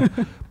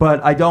nonsense.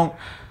 But I don't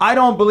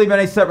believe in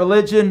any set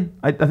religion.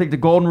 I think the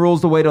golden rule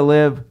is the way to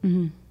live.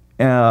 Mm-hmm.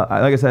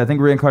 Like I said, I think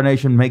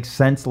reincarnation makes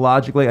sense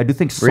logically. I do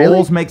think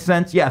souls make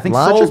sense. Yeah, I think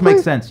souls make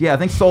sense. Yeah, I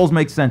think souls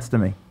make sense to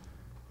me.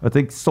 I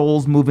think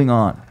souls moving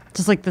on.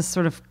 Just like this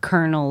sort of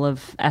kernel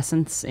of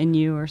essence in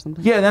you or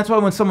something. Yeah, that's why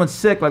when someone's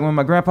sick, like when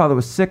my grandfather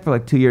was sick for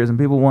like 2 years, and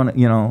people want,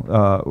 what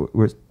are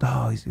we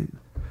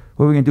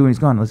gonna do when he's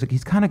gone? I was like,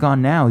 he's kind of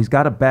gone now. He's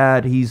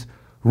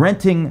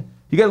renting.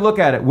 You got to look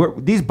at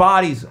it. These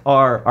bodies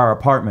are our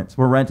apartments.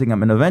 We're renting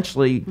them, and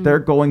eventually they're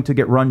going to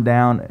get run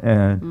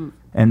down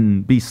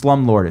and be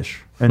slumlordish.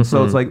 And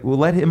so it's like, we'll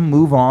let him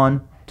move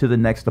on to the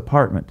next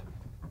apartment.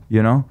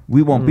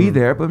 We won't be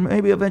there, but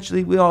maybe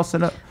eventually we all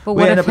end up. But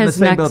what if his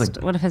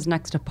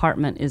next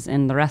apartment is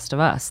in the rest of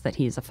us that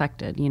he's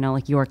affected?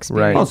 Like your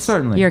experience. Right. Oh,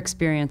 certainly. Your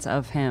experience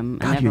of him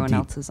and everyone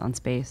else's on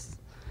space.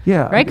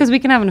 Yeah. Right? Because we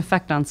can have an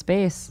effect on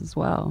space as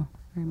well.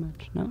 Very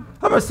much. No?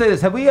 I'm going to say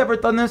this. Have we ever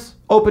done this?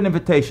 Open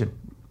invitation.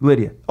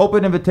 Lydia.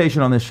 Open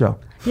invitation on this show.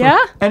 Yeah?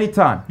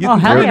 Anytime. You can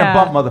come in and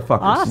bump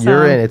motherfuckers. Awesome.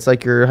 You're in. It's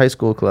like your high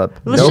school club.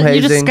 No hazing.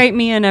 You just Skype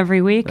me in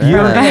every week.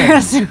 You're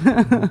embarrassed.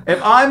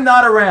 If I'm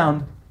not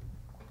around,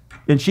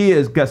 and she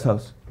is guest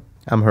host.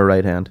 I'm her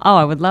right hand. Oh,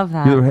 I would love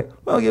that. You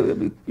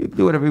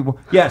do whatever you want.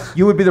 Yes,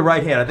 you would be the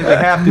right hand. I think we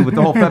have to with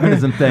the whole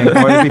feminism thing,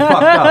 or it'd be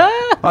fucked up.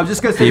 I was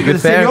just going to say, the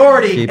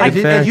seniority,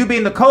 as you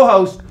being the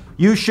co-host,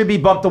 you should be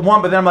bumped to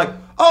one, but then I'm like,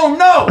 oh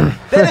no!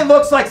 Then it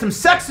looks like some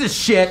sexist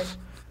shit.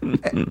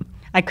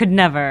 I could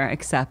never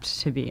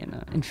accept to be in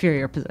an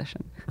inferior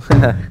position.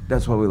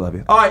 That's why we love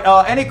you. All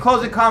right, any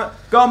closing comment?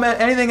 Gomez,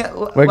 anything?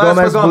 Wait,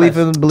 Gomez, believe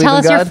in Tell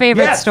us God? your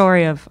favorite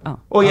story of... Yeah,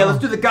 let's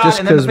do the God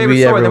and then the favorite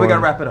story, then we got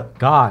to wrap it up.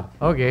 God,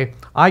 okay.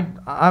 I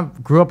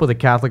grew up with a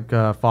Catholic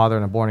father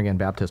and a born-again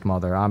Baptist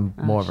mother. I'm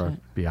more of a...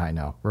 I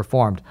know.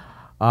 Reformed.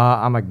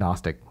 I'm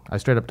agnostic. I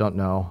straight up don't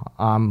know.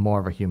 I'm more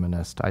of a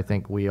humanist. I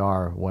think we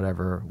are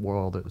whatever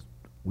world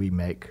we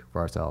make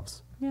for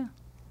ourselves. Yeah.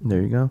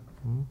 There you go.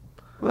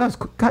 Well, that's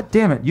God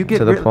damn it! You get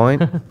to the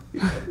point.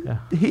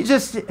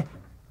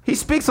 He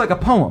speaks like a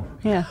poem.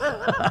 Yeah.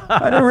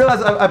 I didn't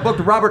realize I booked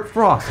Robert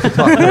Frost to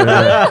talk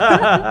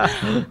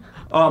to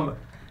him.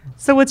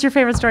 So, what's your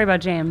favorite story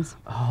about James?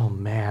 Oh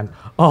man.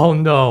 Oh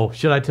no.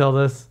 Should I tell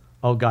this?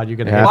 Oh God, you're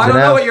gonna. I don't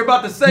know what you're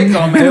about to say,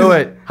 Gomez. Do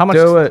it. How much?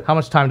 Do it. How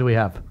much time do we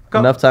have?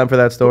 Enough time for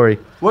that story.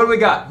 What do we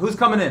got? Who's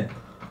coming in?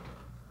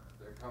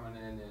 They're coming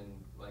in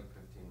like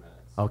 15 minutes.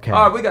 Okay.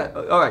 All right, we got.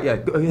 All right, yeah.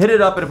 Hit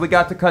it up, and if we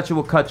got to cut you,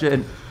 we'll cut you.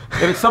 And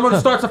if someone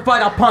starts a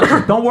fight, I'll punch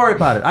you. Don't worry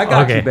about it. I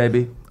got you,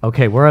 baby.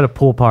 Okay, we're at a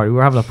pool party.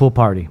 We're having a pool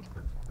party,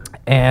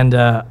 and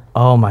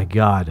oh my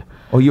God.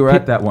 Oh, you were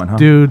at that one, huh?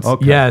 Dudes,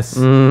 okay. yes.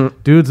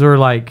 Dudes are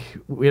like,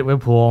 we're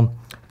pool.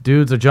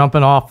 Dudes are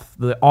jumping off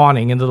the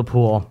awning into the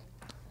pool.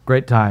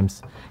 Great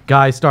times.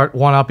 Guys start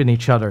one-upping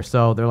each other,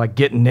 so they're like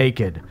getting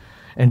naked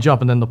and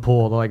jumping in the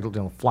pool. They're like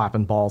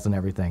flapping balls and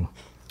everything.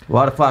 A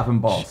lot of flapping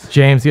balls.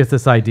 James gets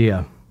this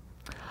idea.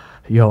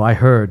 Yo, I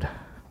heard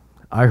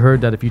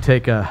that if you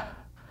take a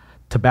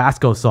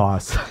Tabasco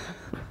sauce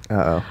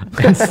and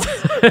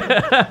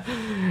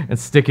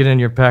stick it in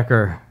your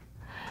pecker,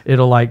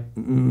 it'll like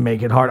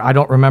make it hard. I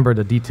don't remember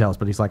the details,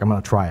 but he's like, I'm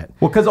gonna try it.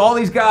 Well, because all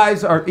these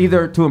guys are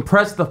either to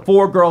impress the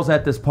 4 girls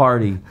at this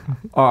party,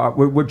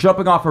 we're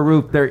jumping off a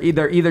roof. They're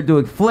either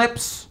doing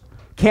flips,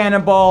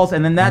 cannonballs,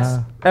 and then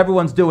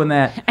everyone's doing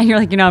that. And you're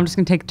like, I'm just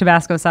gonna take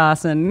Tabasco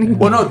sauce and.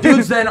 Well, no,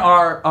 dudes then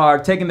are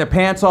taking their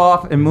pants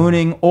off and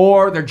mooning,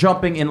 or they're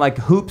jumping in like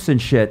hoops and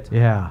shit.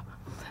 Yeah.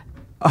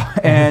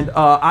 And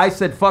I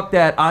said, fuck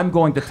that. I'm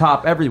going to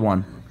top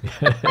everyone.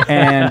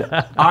 And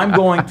I'm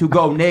going to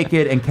go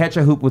naked and catch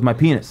a hoop with my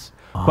penis.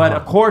 But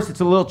of course, it's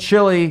a little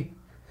chilly,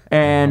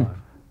 and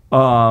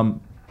and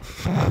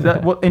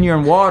you're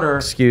in water.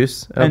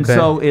 Excuse. Okay. And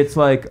so it's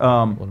like,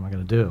 What am I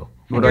gonna do?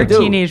 what You're do I a do?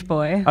 teenage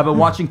boy. I've been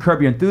watching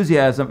Curb Your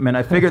Enthusiasm, and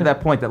I figured at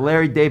that point that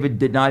Larry David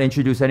did not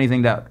introduce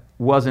anything that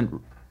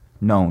wasn't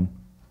known.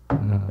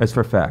 As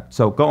for fact.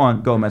 So go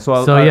on, man. So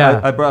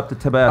I brought up the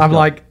Tabasco. I'm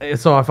like,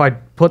 so if I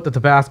put the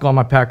Tabasco on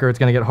my pecker, it's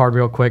gonna get hard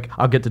real quick.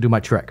 I'll get to do my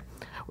trick.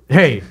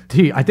 Hey,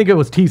 T, I think it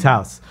was T's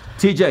house.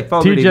 TJ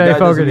Fogarty, the guy that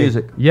does the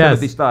music. Yes.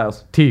 Timothy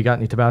Styles. T, you got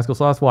any Tabasco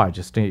sauce? Why?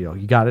 Just,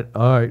 you got it?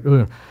 All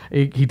right.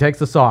 He takes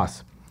the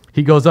sauce.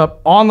 He goes up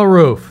on the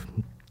roof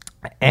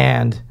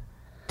and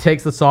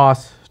takes the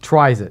sauce,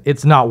 tries it.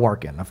 It's not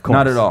working, of course.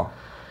 Not at all.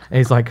 And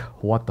he's like,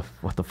 what the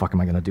fuck am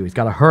I going to do? He's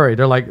got to hurry.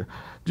 They're like,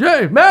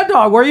 Jay, Mad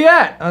Dog, where you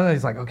at? And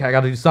he's like, okay, I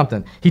got to do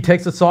something. He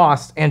takes the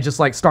sauce and just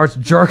like starts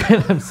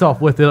jerking himself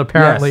with it,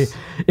 apparently. Yes.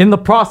 In the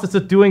process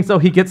of doing so,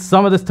 he gets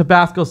some of this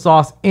Tabasco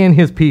sauce in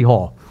his pee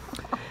hole.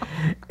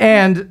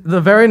 And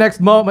the very next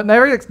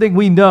thing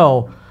we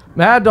know,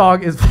 Mad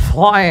Dog is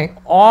flying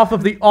off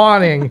of the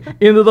awning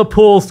into the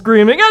pool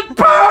screaming, it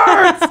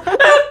burns!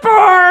 It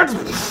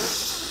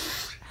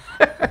burns!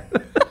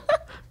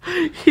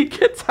 He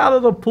gets out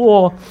of the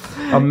pool.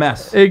 A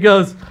mess. He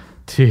goes,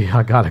 T,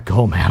 I gotta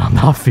go, man. I'm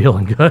not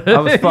feeling good. I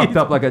was fucked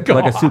up like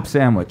a soup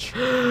sandwich.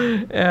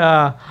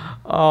 Yeah.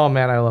 Oh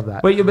man, I love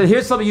that. But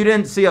here's something you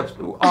didn't see up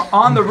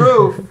on the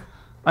roof.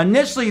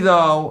 Initially,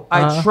 though,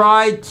 I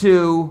tried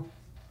to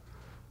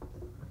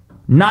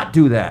not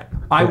do that.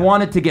 I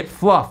wanted to get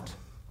fluffed.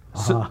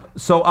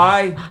 So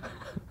I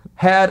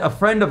had a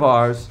friend of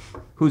ours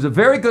who's a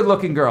very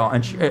good-looking girl,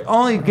 and she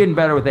only getting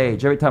better with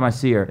age every time I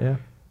see her. Yeah.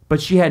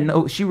 But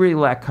she really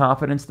lacked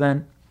confidence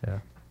then. Yeah.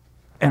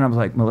 And I was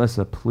like,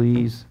 Melissa,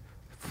 please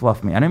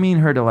fluff me. I didn't mean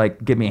her to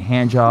like give me a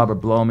hand job or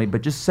blow me,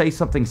 but just say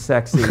something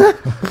sexy.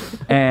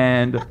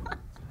 And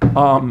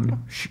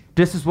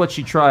this is what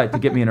she tried to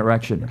get me an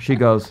erection. She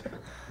goes,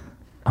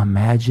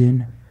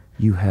 imagine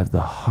you have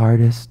the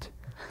hardest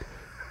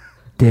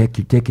dick.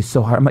 Your dick is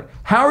so hard. I'm like,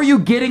 how are you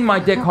getting my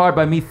dick hard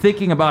by me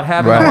thinking about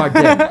having a hard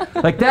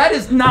dick? Like, that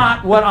is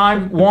not what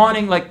I'm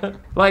wanting. Like,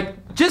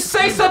 just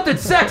say something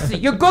sexy.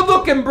 You're good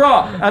looking, bro.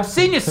 I've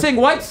seen you sing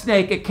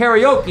Whitesnake at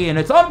karaoke, and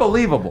it's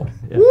unbelievable.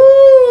 Yeah.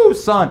 Woo,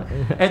 son.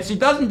 And she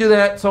doesn't do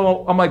that,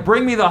 so I'm like,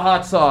 bring me the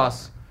hot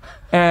sauce.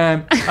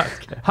 And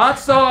hot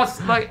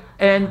sauce,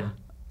 and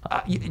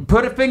you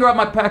put a finger up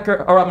my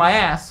pecker or up my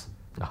ass.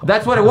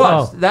 That's what it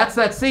was. That's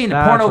that scene,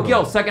 the Porno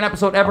Guild, second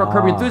episode ever of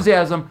Curb Your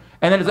Enthusiasm.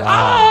 And then it's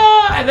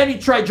like, and then you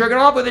try jerking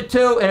off with it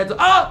too, and it's,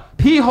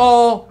 pee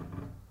hole,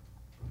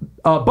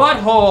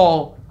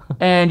 butthole,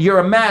 and you're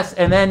a mess.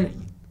 And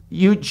then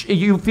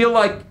you feel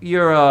like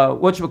you're,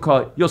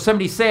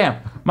 Yosemite Sam.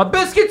 My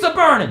biscuits are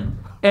burning.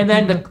 And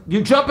then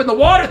you jump in the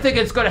water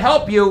thinking it's going to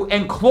help you,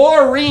 and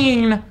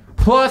chlorine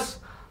plus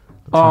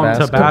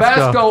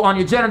Tabasco on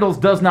your genitals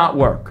does not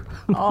work.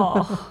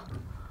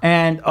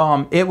 And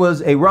it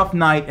was a rough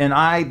night, and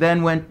I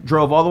then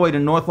drove all the way to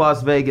North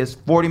Las Vegas,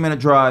 40-minute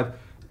drive,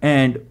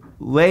 and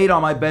laid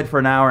on my bed for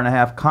an hour and a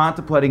half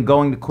contemplating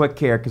going to Quick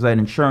Care because I had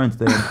insurance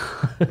there,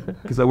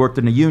 because I worked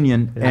in a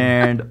union,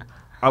 and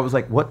I was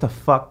like, what the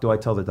fuck do I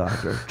tell the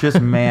doctor? Just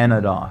man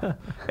it off.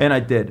 And I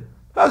did.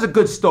 That was a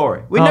good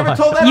story. We never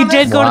told that. You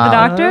did go to the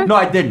doctor? No,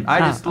 I didn't.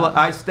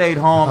 I stayed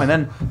home and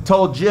then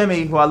told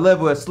Jimmy, who I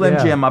live with, Slim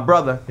Jim, my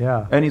brother.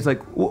 Yeah. And he's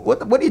like,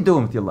 what are you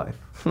doing with your life?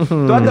 Do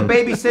I have to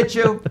babysit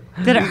you?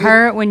 Did it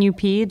hurt when you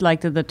peed? Like,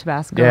 did the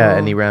Tabasco? Yeah,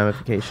 any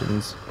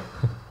ramifications?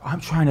 I'm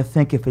trying to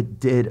think if it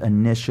did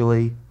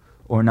initially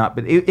or not,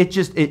 but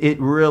it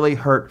really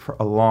hurt for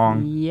a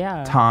long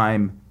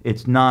time.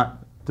 It's not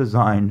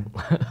designed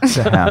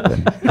to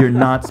happen. You're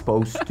not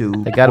supposed to.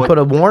 They got to put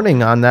a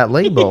warning on that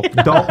label.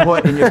 Don't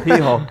put in your pee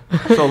hole.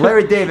 So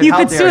Larry David, you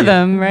could sue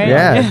them, right?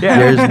 Yeah.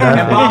 There's nothing.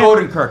 And Bob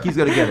Odenkirk, he's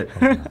gonna get it.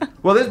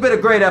 Well, this has been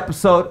a great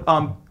episode.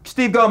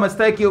 Steve Gomez,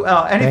 thank you.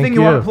 Anything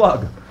you want to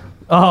plug?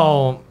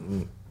 Oh,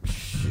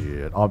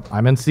 shit.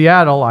 I'm in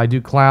Seattle. I do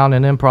clown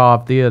and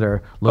improv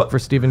theater. Look for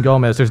Stephen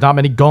Gomez. There's not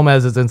many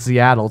Gomez's in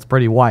Seattle. It's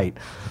pretty white.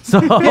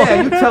 So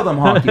yeah, you tell them,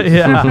 honkies.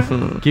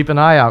 Yeah. Keep an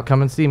eye out.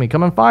 Come and see me.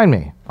 Come and find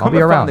me. I'll be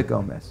around. Come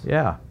and find the Gomez.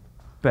 Yeah.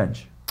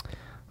 Bench.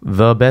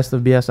 The best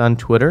of BS on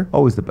Twitter.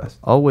 Always the best.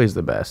 Always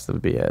the best of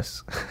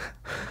BS.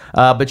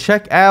 But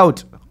check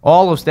out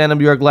all of Stand Up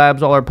New York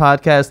Labs, all our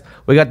podcasts.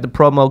 We got the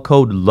promo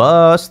code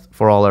LUST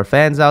for all our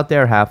fans out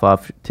there. Half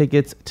off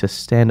tickets to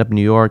Stand Up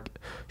New York.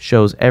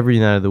 Shows every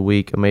night of the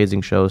week.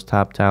 Amazing shows,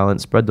 top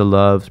talent. Spread the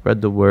love,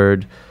 spread the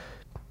word.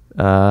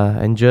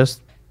 And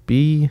just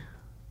be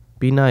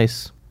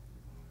nice.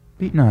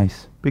 Be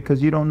nice.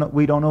 Because we don't know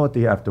what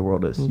the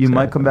afterworld is. Exactly. You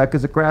might come back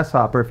as a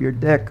grasshopper if you're a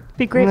dick.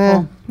 Be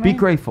grateful. Right? Be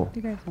grateful. Be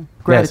grateful.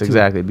 Gratitude. Yes,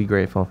 exactly. Be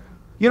grateful.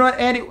 You know what,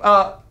 Andy?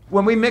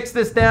 When we mix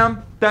this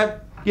down,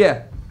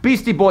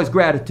 Beastie Boys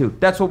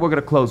gratitude. That's what we're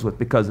going to close with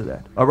because of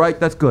that. All right?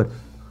 That's good.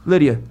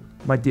 Lydia,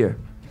 my dear,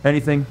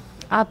 anything?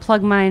 I'll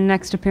plug my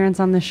next appearance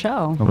on the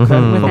show with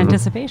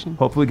anticipation.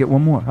 Hopefully get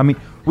one more. I mean,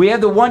 we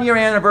have the 1 year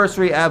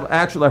anniversary,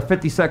 actually our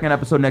 52nd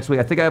episode next week.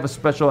 I think I have a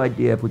special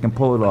idea if we can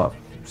pull it off.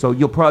 So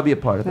you'll probably be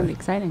a part of that. That'd be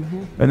exciting,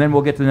 yeah. And then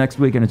we'll get to the next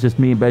week and it's just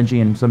me and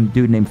Benji and some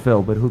dude named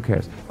Phil, but who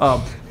cares?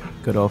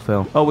 Good old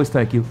Phil. Always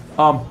thank you.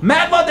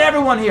 Mad love to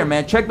everyone here,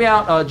 man. Check me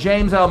out,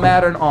 James L.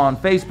 Mattern on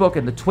Facebook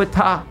and the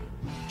Twitter.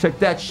 Check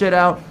that shit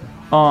out.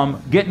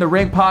 Get in the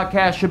Ring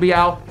podcast should be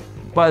out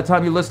by the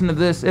time you listen to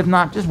this. If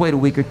not, just wait a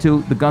week or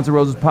two. The Guns N'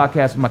 Roses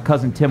podcast with my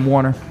cousin Tim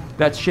Warner.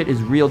 That shit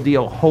is real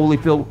deal.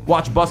 Holyfield.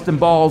 Watch Bustin'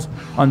 Balls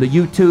on the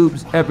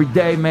YouTubes every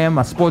day, man.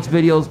 My sports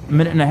videos,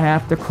 minute and a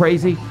half. They're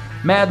crazy.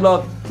 Mad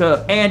love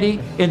to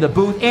Andy in the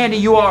booth. Andy,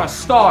 you are a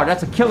star.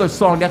 That's a killer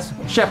song. That's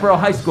Chaparral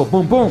High School.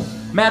 Boom, boom.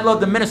 Mad love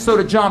to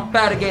Minnesota John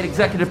Fatigate,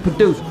 executive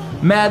produce.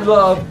 Mad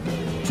love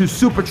to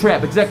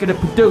Supertramp, executive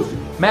produce.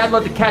 Mad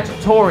love to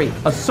Cacciatore,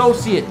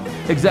 associate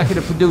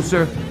executive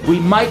producer. We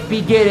might be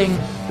getting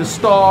the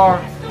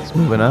star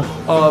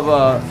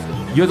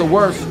of You're the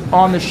Worst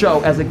on the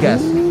show as a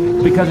guest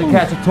because of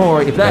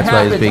Cacciatore. If that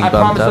happens, I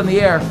promise on the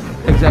air,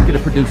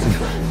 executive producing.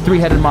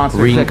 Three-headed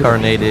monster.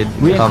 Reincarnated.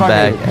 Come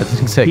back as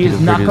an executive producer. He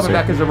is not coming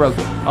back as a roast.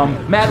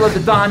 Mad love to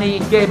Donnie,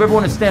 Gabe,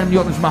 everyone in Stand Up New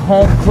York. This is my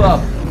home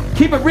club.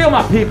 Keep it real,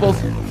 my peoples.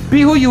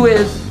 Be who you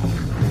is.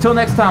 Till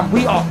next time,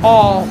 we are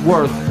all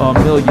worth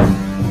 $1 million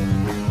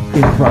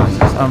in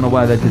prizes. I don't know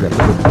why they did that,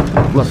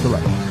 but love to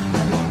life.